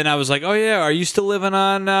 And then I was like, "Oh yeah, are you still living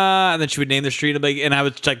on?" And then she would name the street, and I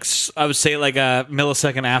would say it a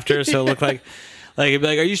millisecond after, so it looked like it'd be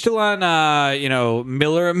 "Are you still on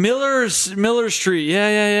Miller Street?"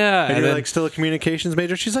 Yeah. And you're still a communications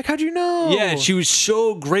major? She's like, "How'd you know?" Yeah, and she was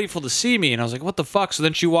so grateful to see me, and I was like, "What the fuck?" So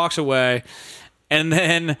then she walks away, and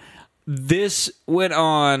then this went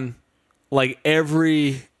on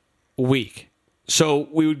every week. So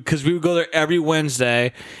we would go there every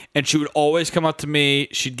Wednesday, and she would always come up to me.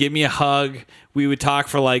 She'd give me a hug. We would talk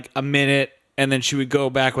for a minute, and then she would go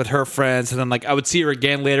back with her friends, and then I would see her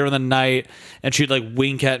again later in the night, and she'd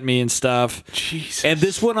wink at me and stuff. Jesus. And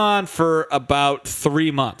this went on for about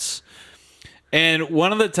 3 months. And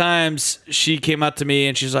one of the times she came up to me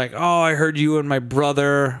and she's like, "Oh, I heard you and my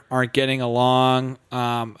brother aren't getting along.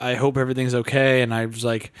 I hope everything's okay." And I was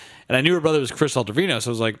like, and I knew her brother was Chris Altervino, so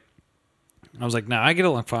I was like, "No, I get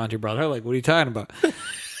along fine with your brother. What are you talking about?"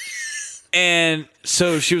 And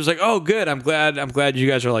so she was like, "Oh, good. I'm glad you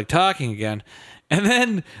guys are talking again." And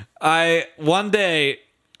then one day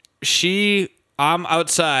I'm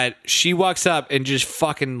outside. She walks up and just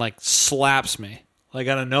fucking slaps me out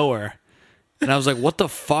of nowhere. And I was like, "What the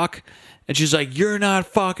fuck?" And she's like, "You're not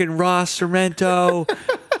fucking Ross Sorrento."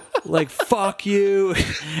 Fuck you.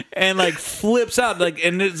 And flips out,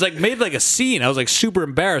 and it's made a scene. I was super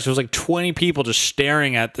embarrassed. There was 20 people just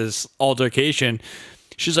staring at this altercation.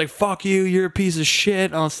 She's like, "Fuck you, you're a piece of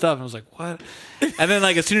shit," and all that stuff. And I was like, "What?" And then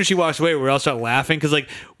as soon as she walks away, we all start laughing because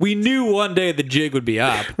we knew one day the jig would be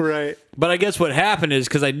up. Right. But I guess what happened is,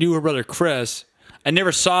 because I knew her brother Chris, I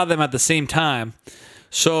never saw them at the same time.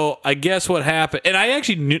 So I guess what happened, and I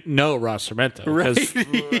actually know Ross Sorrento, because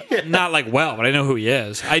not well, but I know who he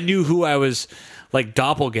is. I knew who I was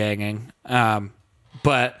doppelganging,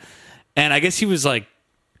 but I guess he was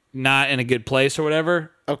not in a good place or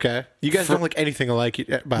whatever. Okay, you guys don't look anything alike,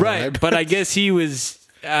 by the way. But I guess he was.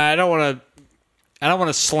 I don't want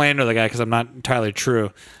to slander the guy because I'm not entirely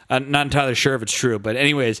sure if it's true. But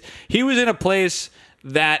anyways, he was in a place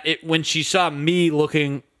that when she saw me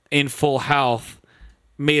looking in full health,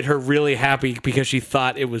 made her really happy because she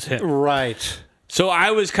thought it was him. Right. So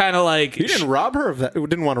I was kind of you didn't rob her of that.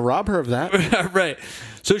 Didn't want to rob her of that. Right.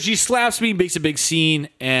 So she slaps me, makes a big scene,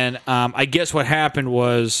 and I guess what happened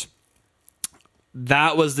was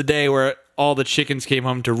that was the day where all the chickens came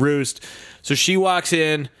home to roost. So she walks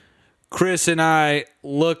in. Chris and I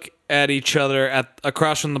look at each other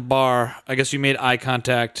across from the bar. I guess we made eye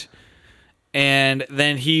contact, and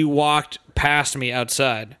then he walked past me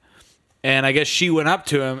outside. And I guess she went up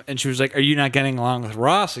to him, and she was like, "Are you not getting along with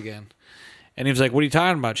Ross again?" And he was like, "What are you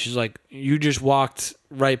talking about?" She's like, "You just walked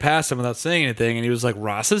right past him without saying anything." And he was like,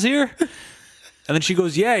 "Ross is here?" And then she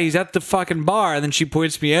goes, "Yeah, he's at the fucking bar." And then she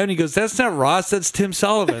points me out, and he goes, "That's not Ross, that's Tim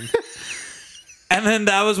Sullivan." And then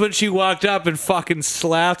that was when she walked up and fucking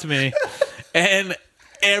slapped me. And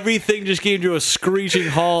everything just came to a screeching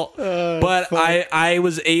halt. But I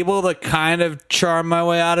was able to kind of charm my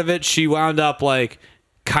way out of it. She wound up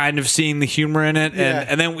kind of seeing the humor in it,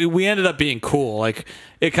 and then we ended up being cool.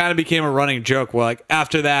 It kind of became a running joke where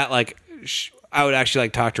after that I would actually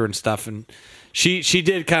talk to her and stuff, and she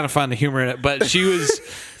did kind of find the humor in it. But she was,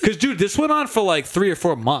 because dude, this went on for 3 or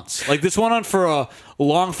 4 months. This went on for a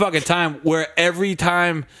long fucking time, where every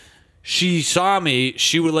time she saw me,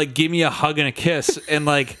 she would give me a hug and a kiss and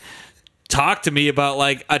talk to me about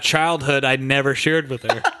a childhood I'd never shared with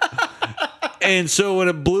her. And so when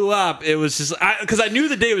it blew up, it was just because I knew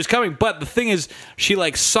the day was coming. But the thing is, she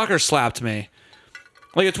sucker slapped me.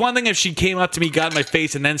 It's one thing if she came up to me, got in my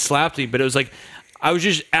face, and then slapped me. But it was I was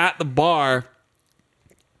just at the bar,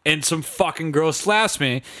 and some fucking girl slaps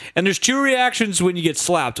me. And there's two reactions when you get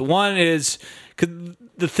slapped. One is, 'cause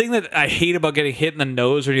the thing that I hate about getting hit in the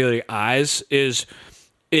nose or the eyes is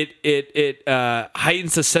it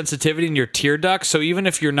heightens the sensitivity in your tear ducts. So even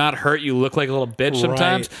if you're not hurt, you look like a little bitch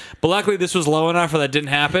sometimes. Right. But luckily, this was low enough where that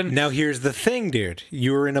didn't happen. Now here's the thing, dude.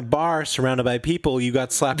 You were in a bar surrounded by people. You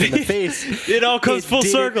got slapped in the face. It all comes full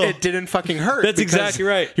circle. It didn't fucking hurt. That's because exactly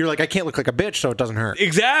right. You're like, I can't look like a bitch, so it doesn't hurt.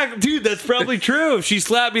 Exactly, dude. That's probably true. If she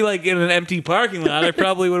slapped me like in an empty parking lot, I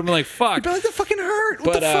probably would have been like, "Fuck." You'd be like, that fucking hurt.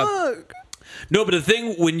 What But, the fuck? No, but the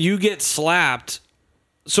thing when you get slapped,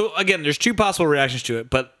 so again, there's two possible reactions to it,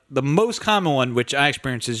 but the most common one, which I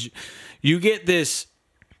experience, is you get this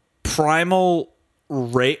primal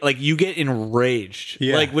like you get enraged.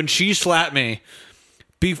 Yeah. Like when she slapped me,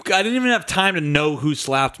 I didn't even have time to know who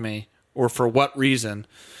slapped me or for what reason,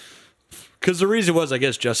 because the reason was, I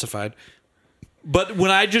guess, justified. But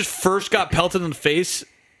when I just first got pelted in the face,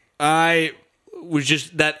 I was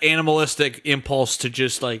just that animalistic impulse to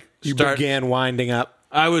just like You start. began winding up.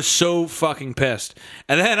 I was so fucking pissed.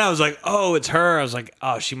 And then I was like, oh, it's her. I was like,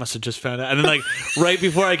 oh, she must have just found out. And then, like, right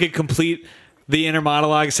before I could complete the inner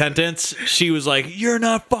monologue sentence, she was like, you're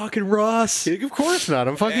not fucking Ross. Of course not.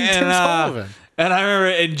 I'm fucking Tim Sullivan. And I remember,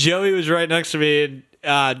 and Joey was right next to me,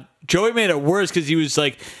 and Joey made it worse because he was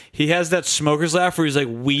like, he has that smoker's laugh where he's like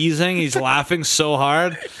wheezing. He's laughing so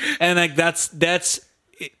hard. And, like, that's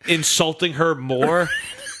insulting her more.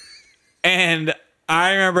 And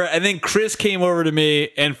I remember, I think Chris came over to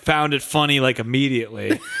me and found it funny like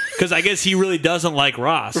immediately, because I guess he really doesn't like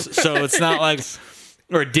Ross, so it's not like,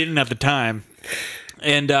 or didn't at the time.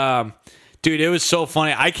 And dude, it was so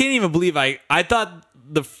funny. I can't even believe I thought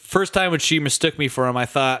the first time when she mistook me for him, I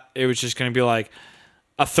thought it was just going to be like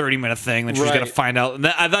a 30-minute thing that she was going to find out. And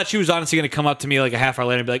I thought she was honestly going to come up to me like a half hour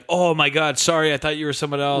later and be like, "Oh my god, sorry, I thought you were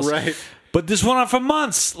someone else." Right. But this went on for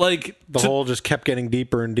months. Like The hole just kept getting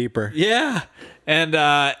deeper and deeper. yeah. And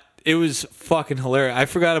it was fucking hilarious. I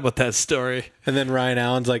forgot about that story. And then Ryan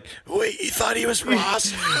Allen's like, wait, you thought he was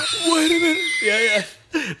Ross? Wait a minute. Yeah.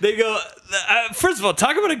 They go, first of all,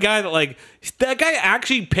 talk about a guy that, like, that guy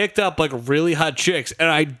actually picked up, like, really hot chicks, and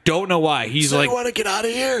I don't know why. He's like, I want to get out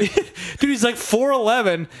of here. dude, he's like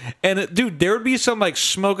 4'11", and, dude, there would be some, like,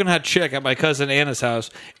 smoking hot chick at my cousin Anna's house,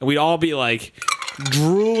 and we'd all be, like,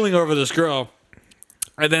 drooling over this girl.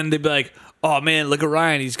 And then they'd be like, oh, man, look at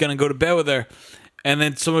Ryan. He's going to go to bed with her. And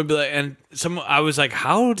then someone would be like, I was like,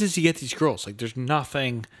 how does he get these girls? Like, there's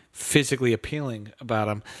nothing physically appealing about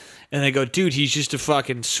him. And they go, dude, he's just a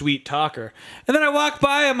fucking sweet talker. And then I walk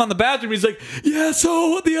by him on the bathroom. He's like, yeah,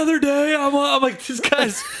 so the other day, I'm like, this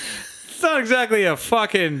guy's it's not exactly a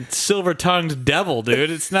fucking silver-tongued devil,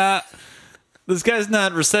 dude. It's not. This guy's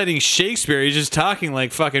not reciting Shakespeare. He's just talking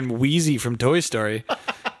like fucking Wheezy from Toy Story.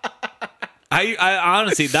 I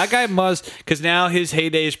honestly, that guy must, because now his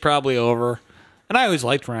heyday is probably over. And I always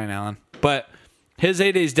liked Ryan Allen, but his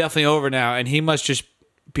heyday is definitely over now, and he must just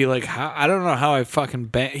be like, I don't know how I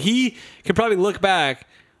fucking he can probably look back,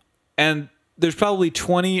 and there's probably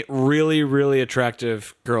 20 really, really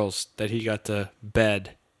attractive girls that he got to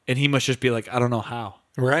bed, and he must just be like, I don't know how.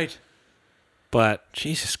 Right. But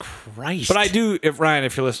Jesus Christ. But I do, if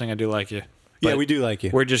you're listening, I do like you. Yeah, But we do like you.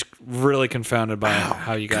 We're just really confounded by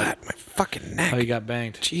how you got God, my fucking neck. how you got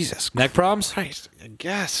banged. Jesus Neck problems? Christ. I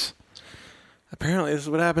guess. Apparently, this is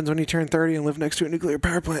what happens when you turn 30 and live next to a nuclear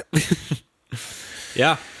power plant.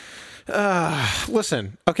 Yeah.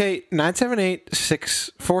 Listen, okay,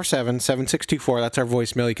 978-647-7624. That's our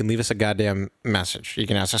voicemail. You can leave us a goddamn message. You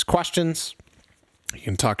can ask us questions. You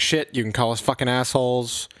can talk shit. You can call us fucking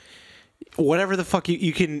assholes. Whatever the fuck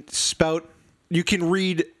you can spout. You can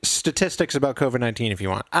read statistics about COVID-19 if you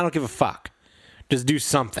want. I don't give a fuck. Just do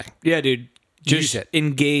something. Yeah, dude. Just Use it.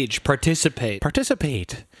 engage, participate.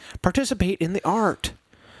 Participate in the art.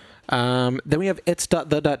 Then we have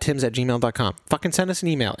its.the.tims@gmail.com. Fucking send us an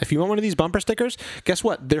email. If you want one of these bumper stickers, guess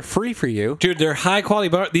what? They're free for you. Dude, they're high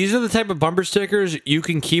quality. These are the type of bumper stickers you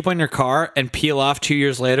can keep on your car and peel off 2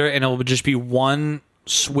 years later, and it will just be one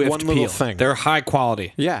swift One little peel. thing. They're high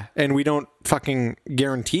quality. Yeah, and we don't fucking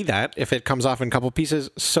guarantee that. If it comes off in a couple pieces,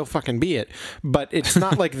 so fucking be it. But it's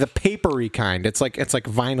not like the papery kind. It's like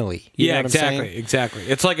vinyl-y. You know what I'm saying? Exactly.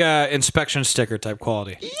 It's like a inspection sticker type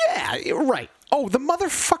quality. Yeah, you're right. Oh, the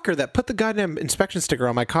motherfucker that put the goddamn inspection sticker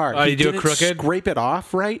on my car. Oh, he you do it didn't crooked? Scrape it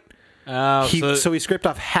off, right? Oh, So he scraped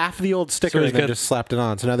off half the old sticker So he's and then got- just slapped it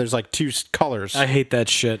on. So now there's like two colors. I hate that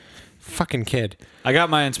shit. Fucking kid. I got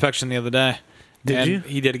my inspection the other day. Did and you?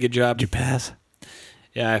 He did a good job. Did you pass?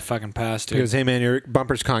 Yeah, I fucking passed, He dude. goes, hey man, your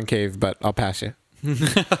bumper's concave, but I'll pass you.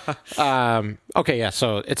 Okay, yeah,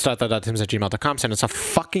 so it's .tims@gmail.com. Send us a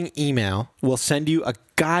fucking email. We'll send you a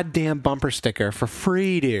goddamn bumper sticker for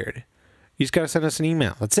free, dude. You just gotta send us an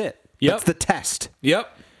email. That's it. Yep. That's the test.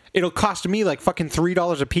 Yep. It'll cost me like fucking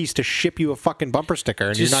 $3 a piece to ship you a fucking bumper sticker,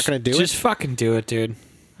 and you're not gonna do it? Just fucking do it, dude.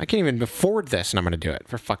 I can't even afford this, and I'm gonna do it,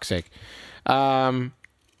 for fuck's sake.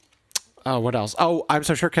 Oh, what else? Oh, I'm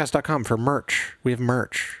so surecast.com for merch. We have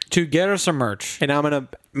merch. To get us some merch. And I'm going to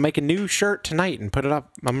make a new shirt tonight and put it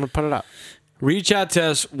up. I'm going to put it up. Reach out to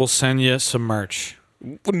us. We'll send you some merch.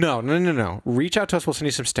 No. Reach out to us. We'll send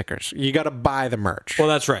you some stickers. You got to buy the merch. Well,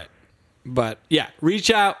 that's right. But yeah,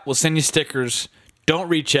 reach out. We'll send you stickers. Don't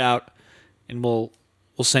reach out, and we'll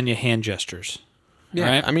send you hand gestures. yeah,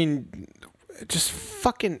 right? I mean, just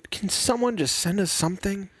fucking, can someone just send us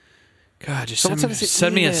something? God, just Someone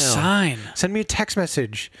send me a email. sign. Send me a text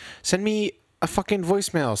message. Send me a fucking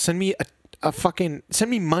voicemail. Send me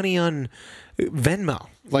send me money on Venmo,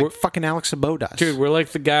 like fucking Alex Sabo does. Dude, we're like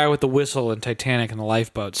the guy with the whistle in Titanic and the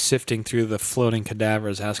lifeboat, sifting through the floating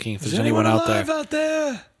cadavers, asking if there's anyone out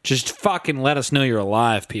there. Just fucking let us know you're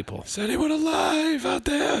alive, people. Is anyone alive out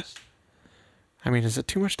there? I mean, is it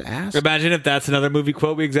too much to ask? Imagine if that's another movie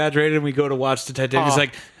quote we exaggerated and we go to watch the Titanic. It's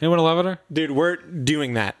like, anyone alive out there? Dude, we're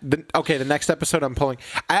doing that. The next episode I'm pulling.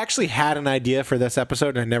 I actually had an idea for this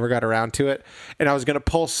episode and I never got around to it. And I was going to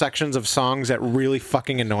pull sections of songs that really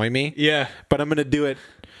fucking annoy me. Yeah. But I'm going to do it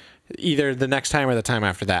either the next time or the time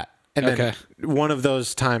after that. And then one of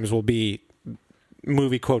those times will be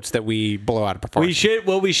movie quotes that we blow out of proportion.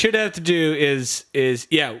 What we should have to do is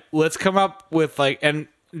let's come up with and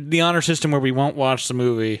the honor system where we won't watch the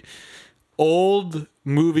movie, old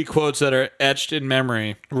movie quotes that are etched in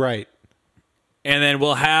memory. Right. And then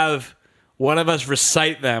we'll have one of us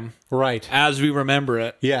recite them Right. as we remember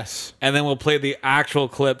it. Yes. And then we'll play the actual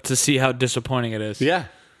clip to see how disappointing it is. Yeah.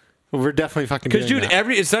 We're definitely fucking doing Because, dude, that.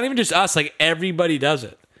 it's not even just us. Like, everybody does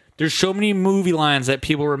it. There's so many movie lines that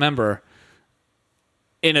people remember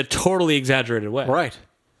in a totally exaggerated way. Right.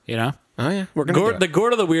 You know? Oh, yeah. We're going to do The it.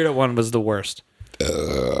 Gordo the Weirdo one was the worst.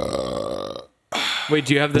 Wait,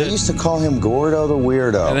 do you have They the... used to call him Gordo the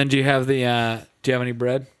Weirdo. And then do you have the... do you have any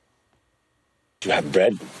bread? Do you have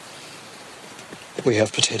bread? We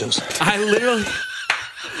have potatoes. I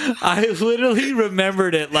literally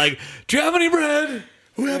remembered it. Like, do you have any bread?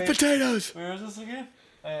 We have potatoes. Where is this again?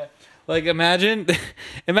 Like, imagine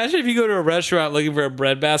if you go to a restaurant looking for a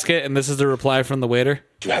bread basket and this is the reply from the waiter.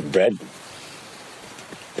 Do you have bread?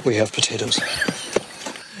 We have potatoes.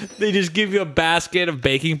 They just give you a basket of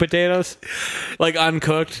baking potatoes, like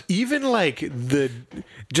uncooked. Even like the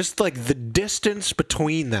distance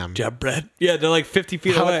between them. Do you have bread? Yeah, they're like 50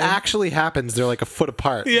 feet How away. it actually happens, they're like a foot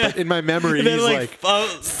apart. Yeah. But in my memory, And then, he's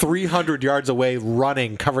like, 300 yards away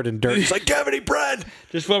running, covered in dirt. He's like, do you have any bread?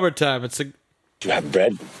 Just one more time. It's like, Do you have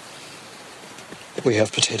bread? We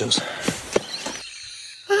have potatoes.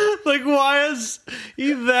 why is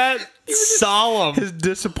he that solemn? His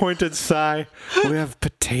disappointed sigh. We have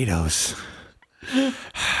potatoes. Yeah,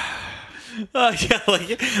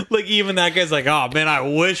 like even that guy's like, oh man, I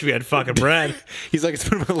wish we had fucking bread. He's like, it's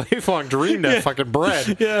been my lifelong dream to have fucking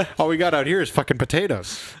bread. Yeah. All we got out here is fucking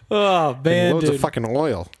potatoes. Oh man, Loads dude. of fucking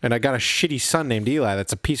oil. And I got a shitty son named Eli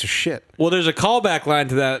that's a piece of shit. Well, there's a callback line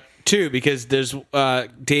to that too, because there's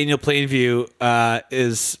Daniel Plainview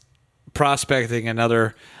is prospecting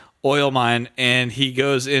another oil mine, and he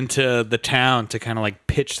goes into the town to kind of like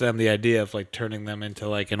pitch them the idea of like turning them into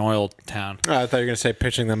like an oil town. I thought you were going to say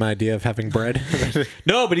pitching them an idea of having bread.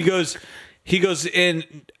 No, but he goes in. He goes,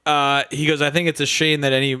 I think it's a shame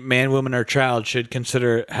that any man, woman, or child should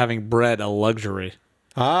consider having bread a luxury.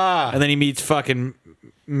 And then he meets fucking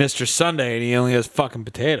Mr. Sunday, and he only has fucking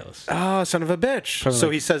potatoes. Oh, son of a bitch.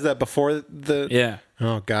 So he says that before the... Yeah.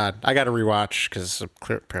 Oh, God. I got to rewatch because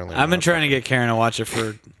apparently... I've been trying to get Karen to watch it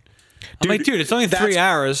for... I'm like, dude, it's only 3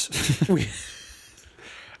 hours.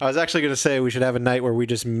 I was actually going to say we should have a night where we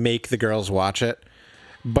just make the girls watch it.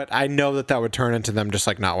 But I know that would turn into them just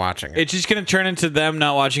like not watching it. It's just going to turn into them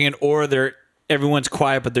not watching it, or everyone's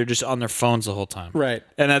quiet, but they're just on their phones the whole time. Right.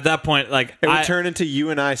 And at that point, like... It would turn into you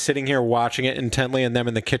and I sitting here watching it intently and them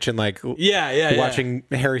in the kitchen like... Yeah. Watching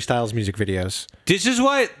Harry Styles music videos.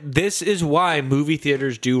 This is why movie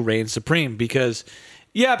theaters do reign supreme, because...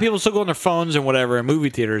 Yeah, people still go on their phones and whatever in movie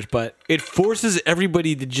theaters, but it forces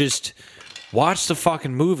everybody to just watch the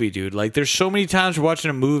fucking movie, dude. Like, there's so many times we're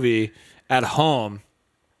watching a movie at home,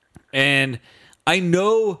 and I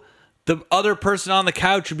know the other person on the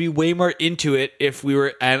couch would be way more into it if we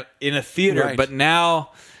were in a theater, Right. but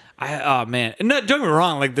now... oh man, and don't get me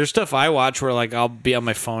wrong. Like, there's stuff I watch where like I'll be on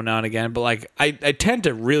my phone now and again, but like I tend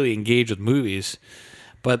to really engage with movies,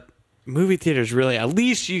 but movie theaters really, at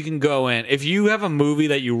least you can go in. If you have a movie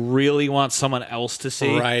that you really want someone else to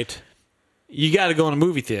see, Right. you got to go in a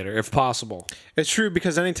movie theater if possible. It's true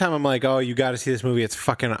because anytime I'm like, oh, you got to see this movie, it's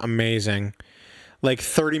fucking amazing. Like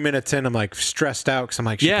 30 minutes in, I'm like stressed out because I'm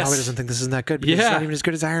like, she Yes. probably doesn't think this is that good because it's Yeah. not even as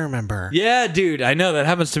good as I remember. Yeah, dude, I know that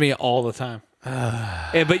happens to me all the time.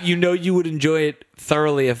 But you know you would enjoy it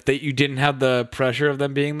thoroughly if you didn't have the pressure of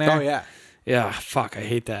them being there. Oh, yeah. Yeah, fuck, I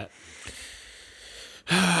hate that.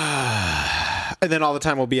 And then all the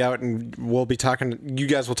time we'll be out and we'll be talking, you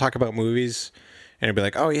guys will talk about movies and it'll be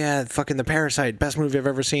like, oh yeah, fucking The Parasite, best movie I've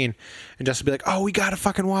ever seen. And Jess will be like, oh, we gotta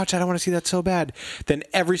fucking watch that. I want to see that so bad. Then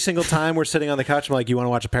every single time we're sitting on the couch, I'm like, you want to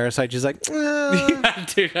watch a Parasite? She's like,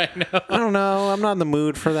 Dude, I know. I don't know. I'm not in the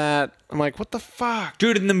mood for that. I'm like, what the fuck?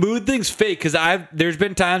 Dude, and the mood thing's fake because there's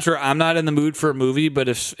been times where I'm not in the mood for a movie, but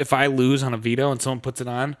if I lose on a veto and someone puts it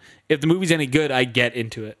on, if the movie's any good, I get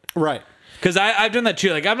into it. Right. Because I've done that too.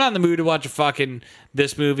 Like, I'm not in the mood to watch a fucking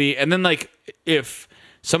this movie, and then like if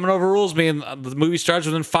someone overrules me and the movie starts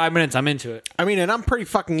within 5 minutes, I'm into it. I mean, and I'm pretty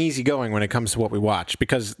fucking easygoing when it comes to what we watch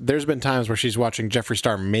because there's been times where she's watching Jeffree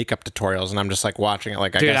Star makeup tutorials and I'm just like watching it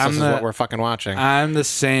like, I Dude, guess I'm this is what we're fucking watching. I'm the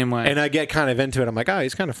same way. And I get kind of into it. I'm like, oh,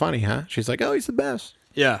 he's kind of funny, huh? She's like, oh, he's the best.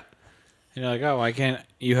 Yeah. And you're like, oh, why can't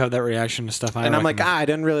you have that reaction to stuff? And I'm like, I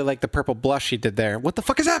didn't really like the purple blush she did there. What the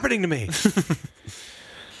fuck is happening to me?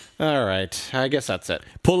 All right. I guess that's it.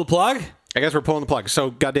 pull the plug? I guess we're pulling the plug.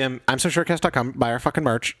 So, goddamn, I'm so surecast.com. Buy our fucking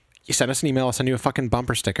merch. You send us an email. I'll send you a fucking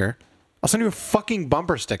bumper sticker. I'll send you a fucking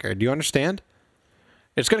bumper sticker. Do you understand?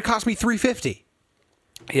 It's going to cost me $3.50.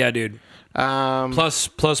 Yeah, dude. Plus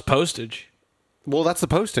postage. Well, that's the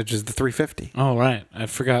postage is the $3.50. Oh, right. I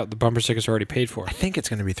forgot the bumper stickers are already paid for. I think it's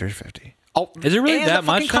going to be $3.50. Oh, Is it really and that the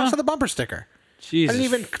fucking much cost now? of the bumper sticker? Jesus. I didn't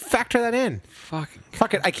even factor that in. Fucking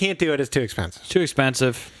Fuck it. I can't do it. It's too expensive. too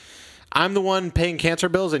expensive. I'm the one paying cancer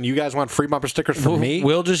bills, and you guys want free bumper stickers from me?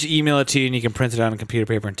 We'll just email it to you, and you can print it out on computer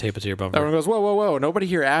paper and tape it to your bumper. Everyone goes, whoa, whoa, whoa. Nobody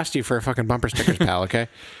here asked you for fucking bumper stickers, pal, okay?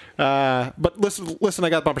 But listen, I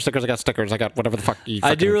got bumper stickers, I got stickers, I got whatever the fuck you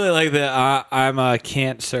I do fucking- really like that. I'm a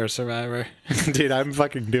cancer survivor. Dude, I'm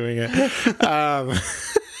fucking doing it.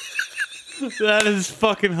 That is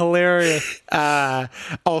fucking hilarious.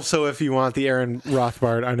 Also, if you want the Aaron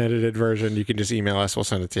Rothbard unedited version, you can just email us. We'll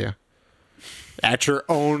send it to you. At your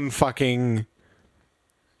own fucking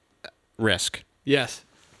risk. Yes.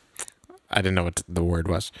 I didn't know what the word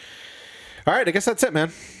was. All right, I guess that's it,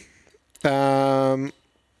 man.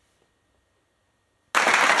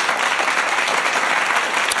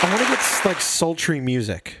 I want to get like sultry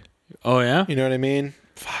music. Oh yeah. You know what I mean?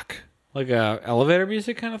 Fuck. Like a elevator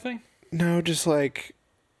music kind of thing. No, just like,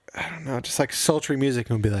 I don't know, just like sultry music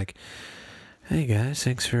and be like, hey guys,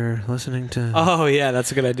 thanks for listening to Oh yeah,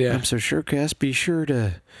 that's a good idea. I'm So Surecast. Be sure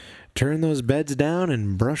to turn those beds down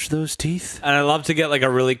and brush those teeth. And I love to get like a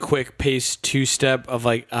really quick pace 2-step of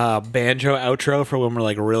like banjo outro for when we're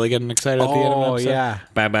like really getting excited at the end of an Oh, episode. yeah.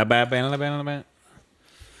 Ba ba ba ba ba ba.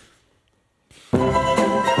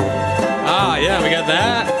 Ah yeah, we got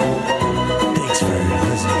that. Thanks for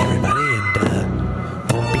listening, everybody,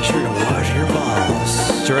 and be sure to wash your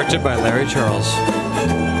balls Directed by Larry Charles.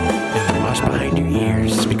 and wash behind your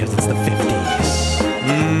ears because it's the 50s.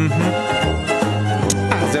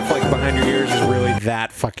 As if like behind your ears is really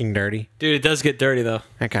that fucking dirty. Dude, it does get dirty though.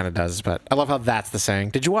 It kind of does, but I love how that's the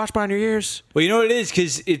saying. Did you wash behind your ears? Well, you know what it is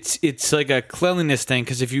because it's like a cleanliness thing.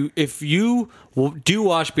 Because if you do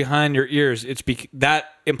wash behind your ears, that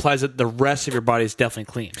implies that the rest of your body is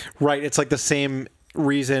definitely clean. Right. It's like the same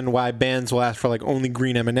reason why bands will ask for like only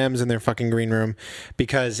green M&Ms in their fucking green room,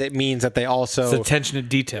 because it means that they also It's attention to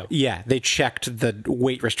detail. yeah, they checked the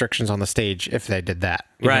weight restrictions on the stage if they did that.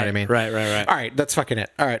 You know what I mean? Right. All right, that's fucking it.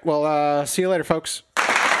 All right, well, see you later, folks.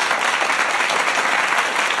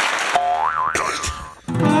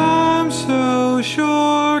 I'm so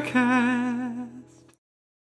sure.